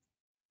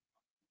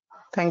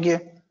 Thank you.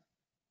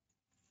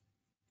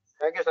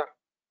 Thank you, sir.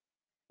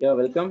 You're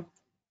welcome.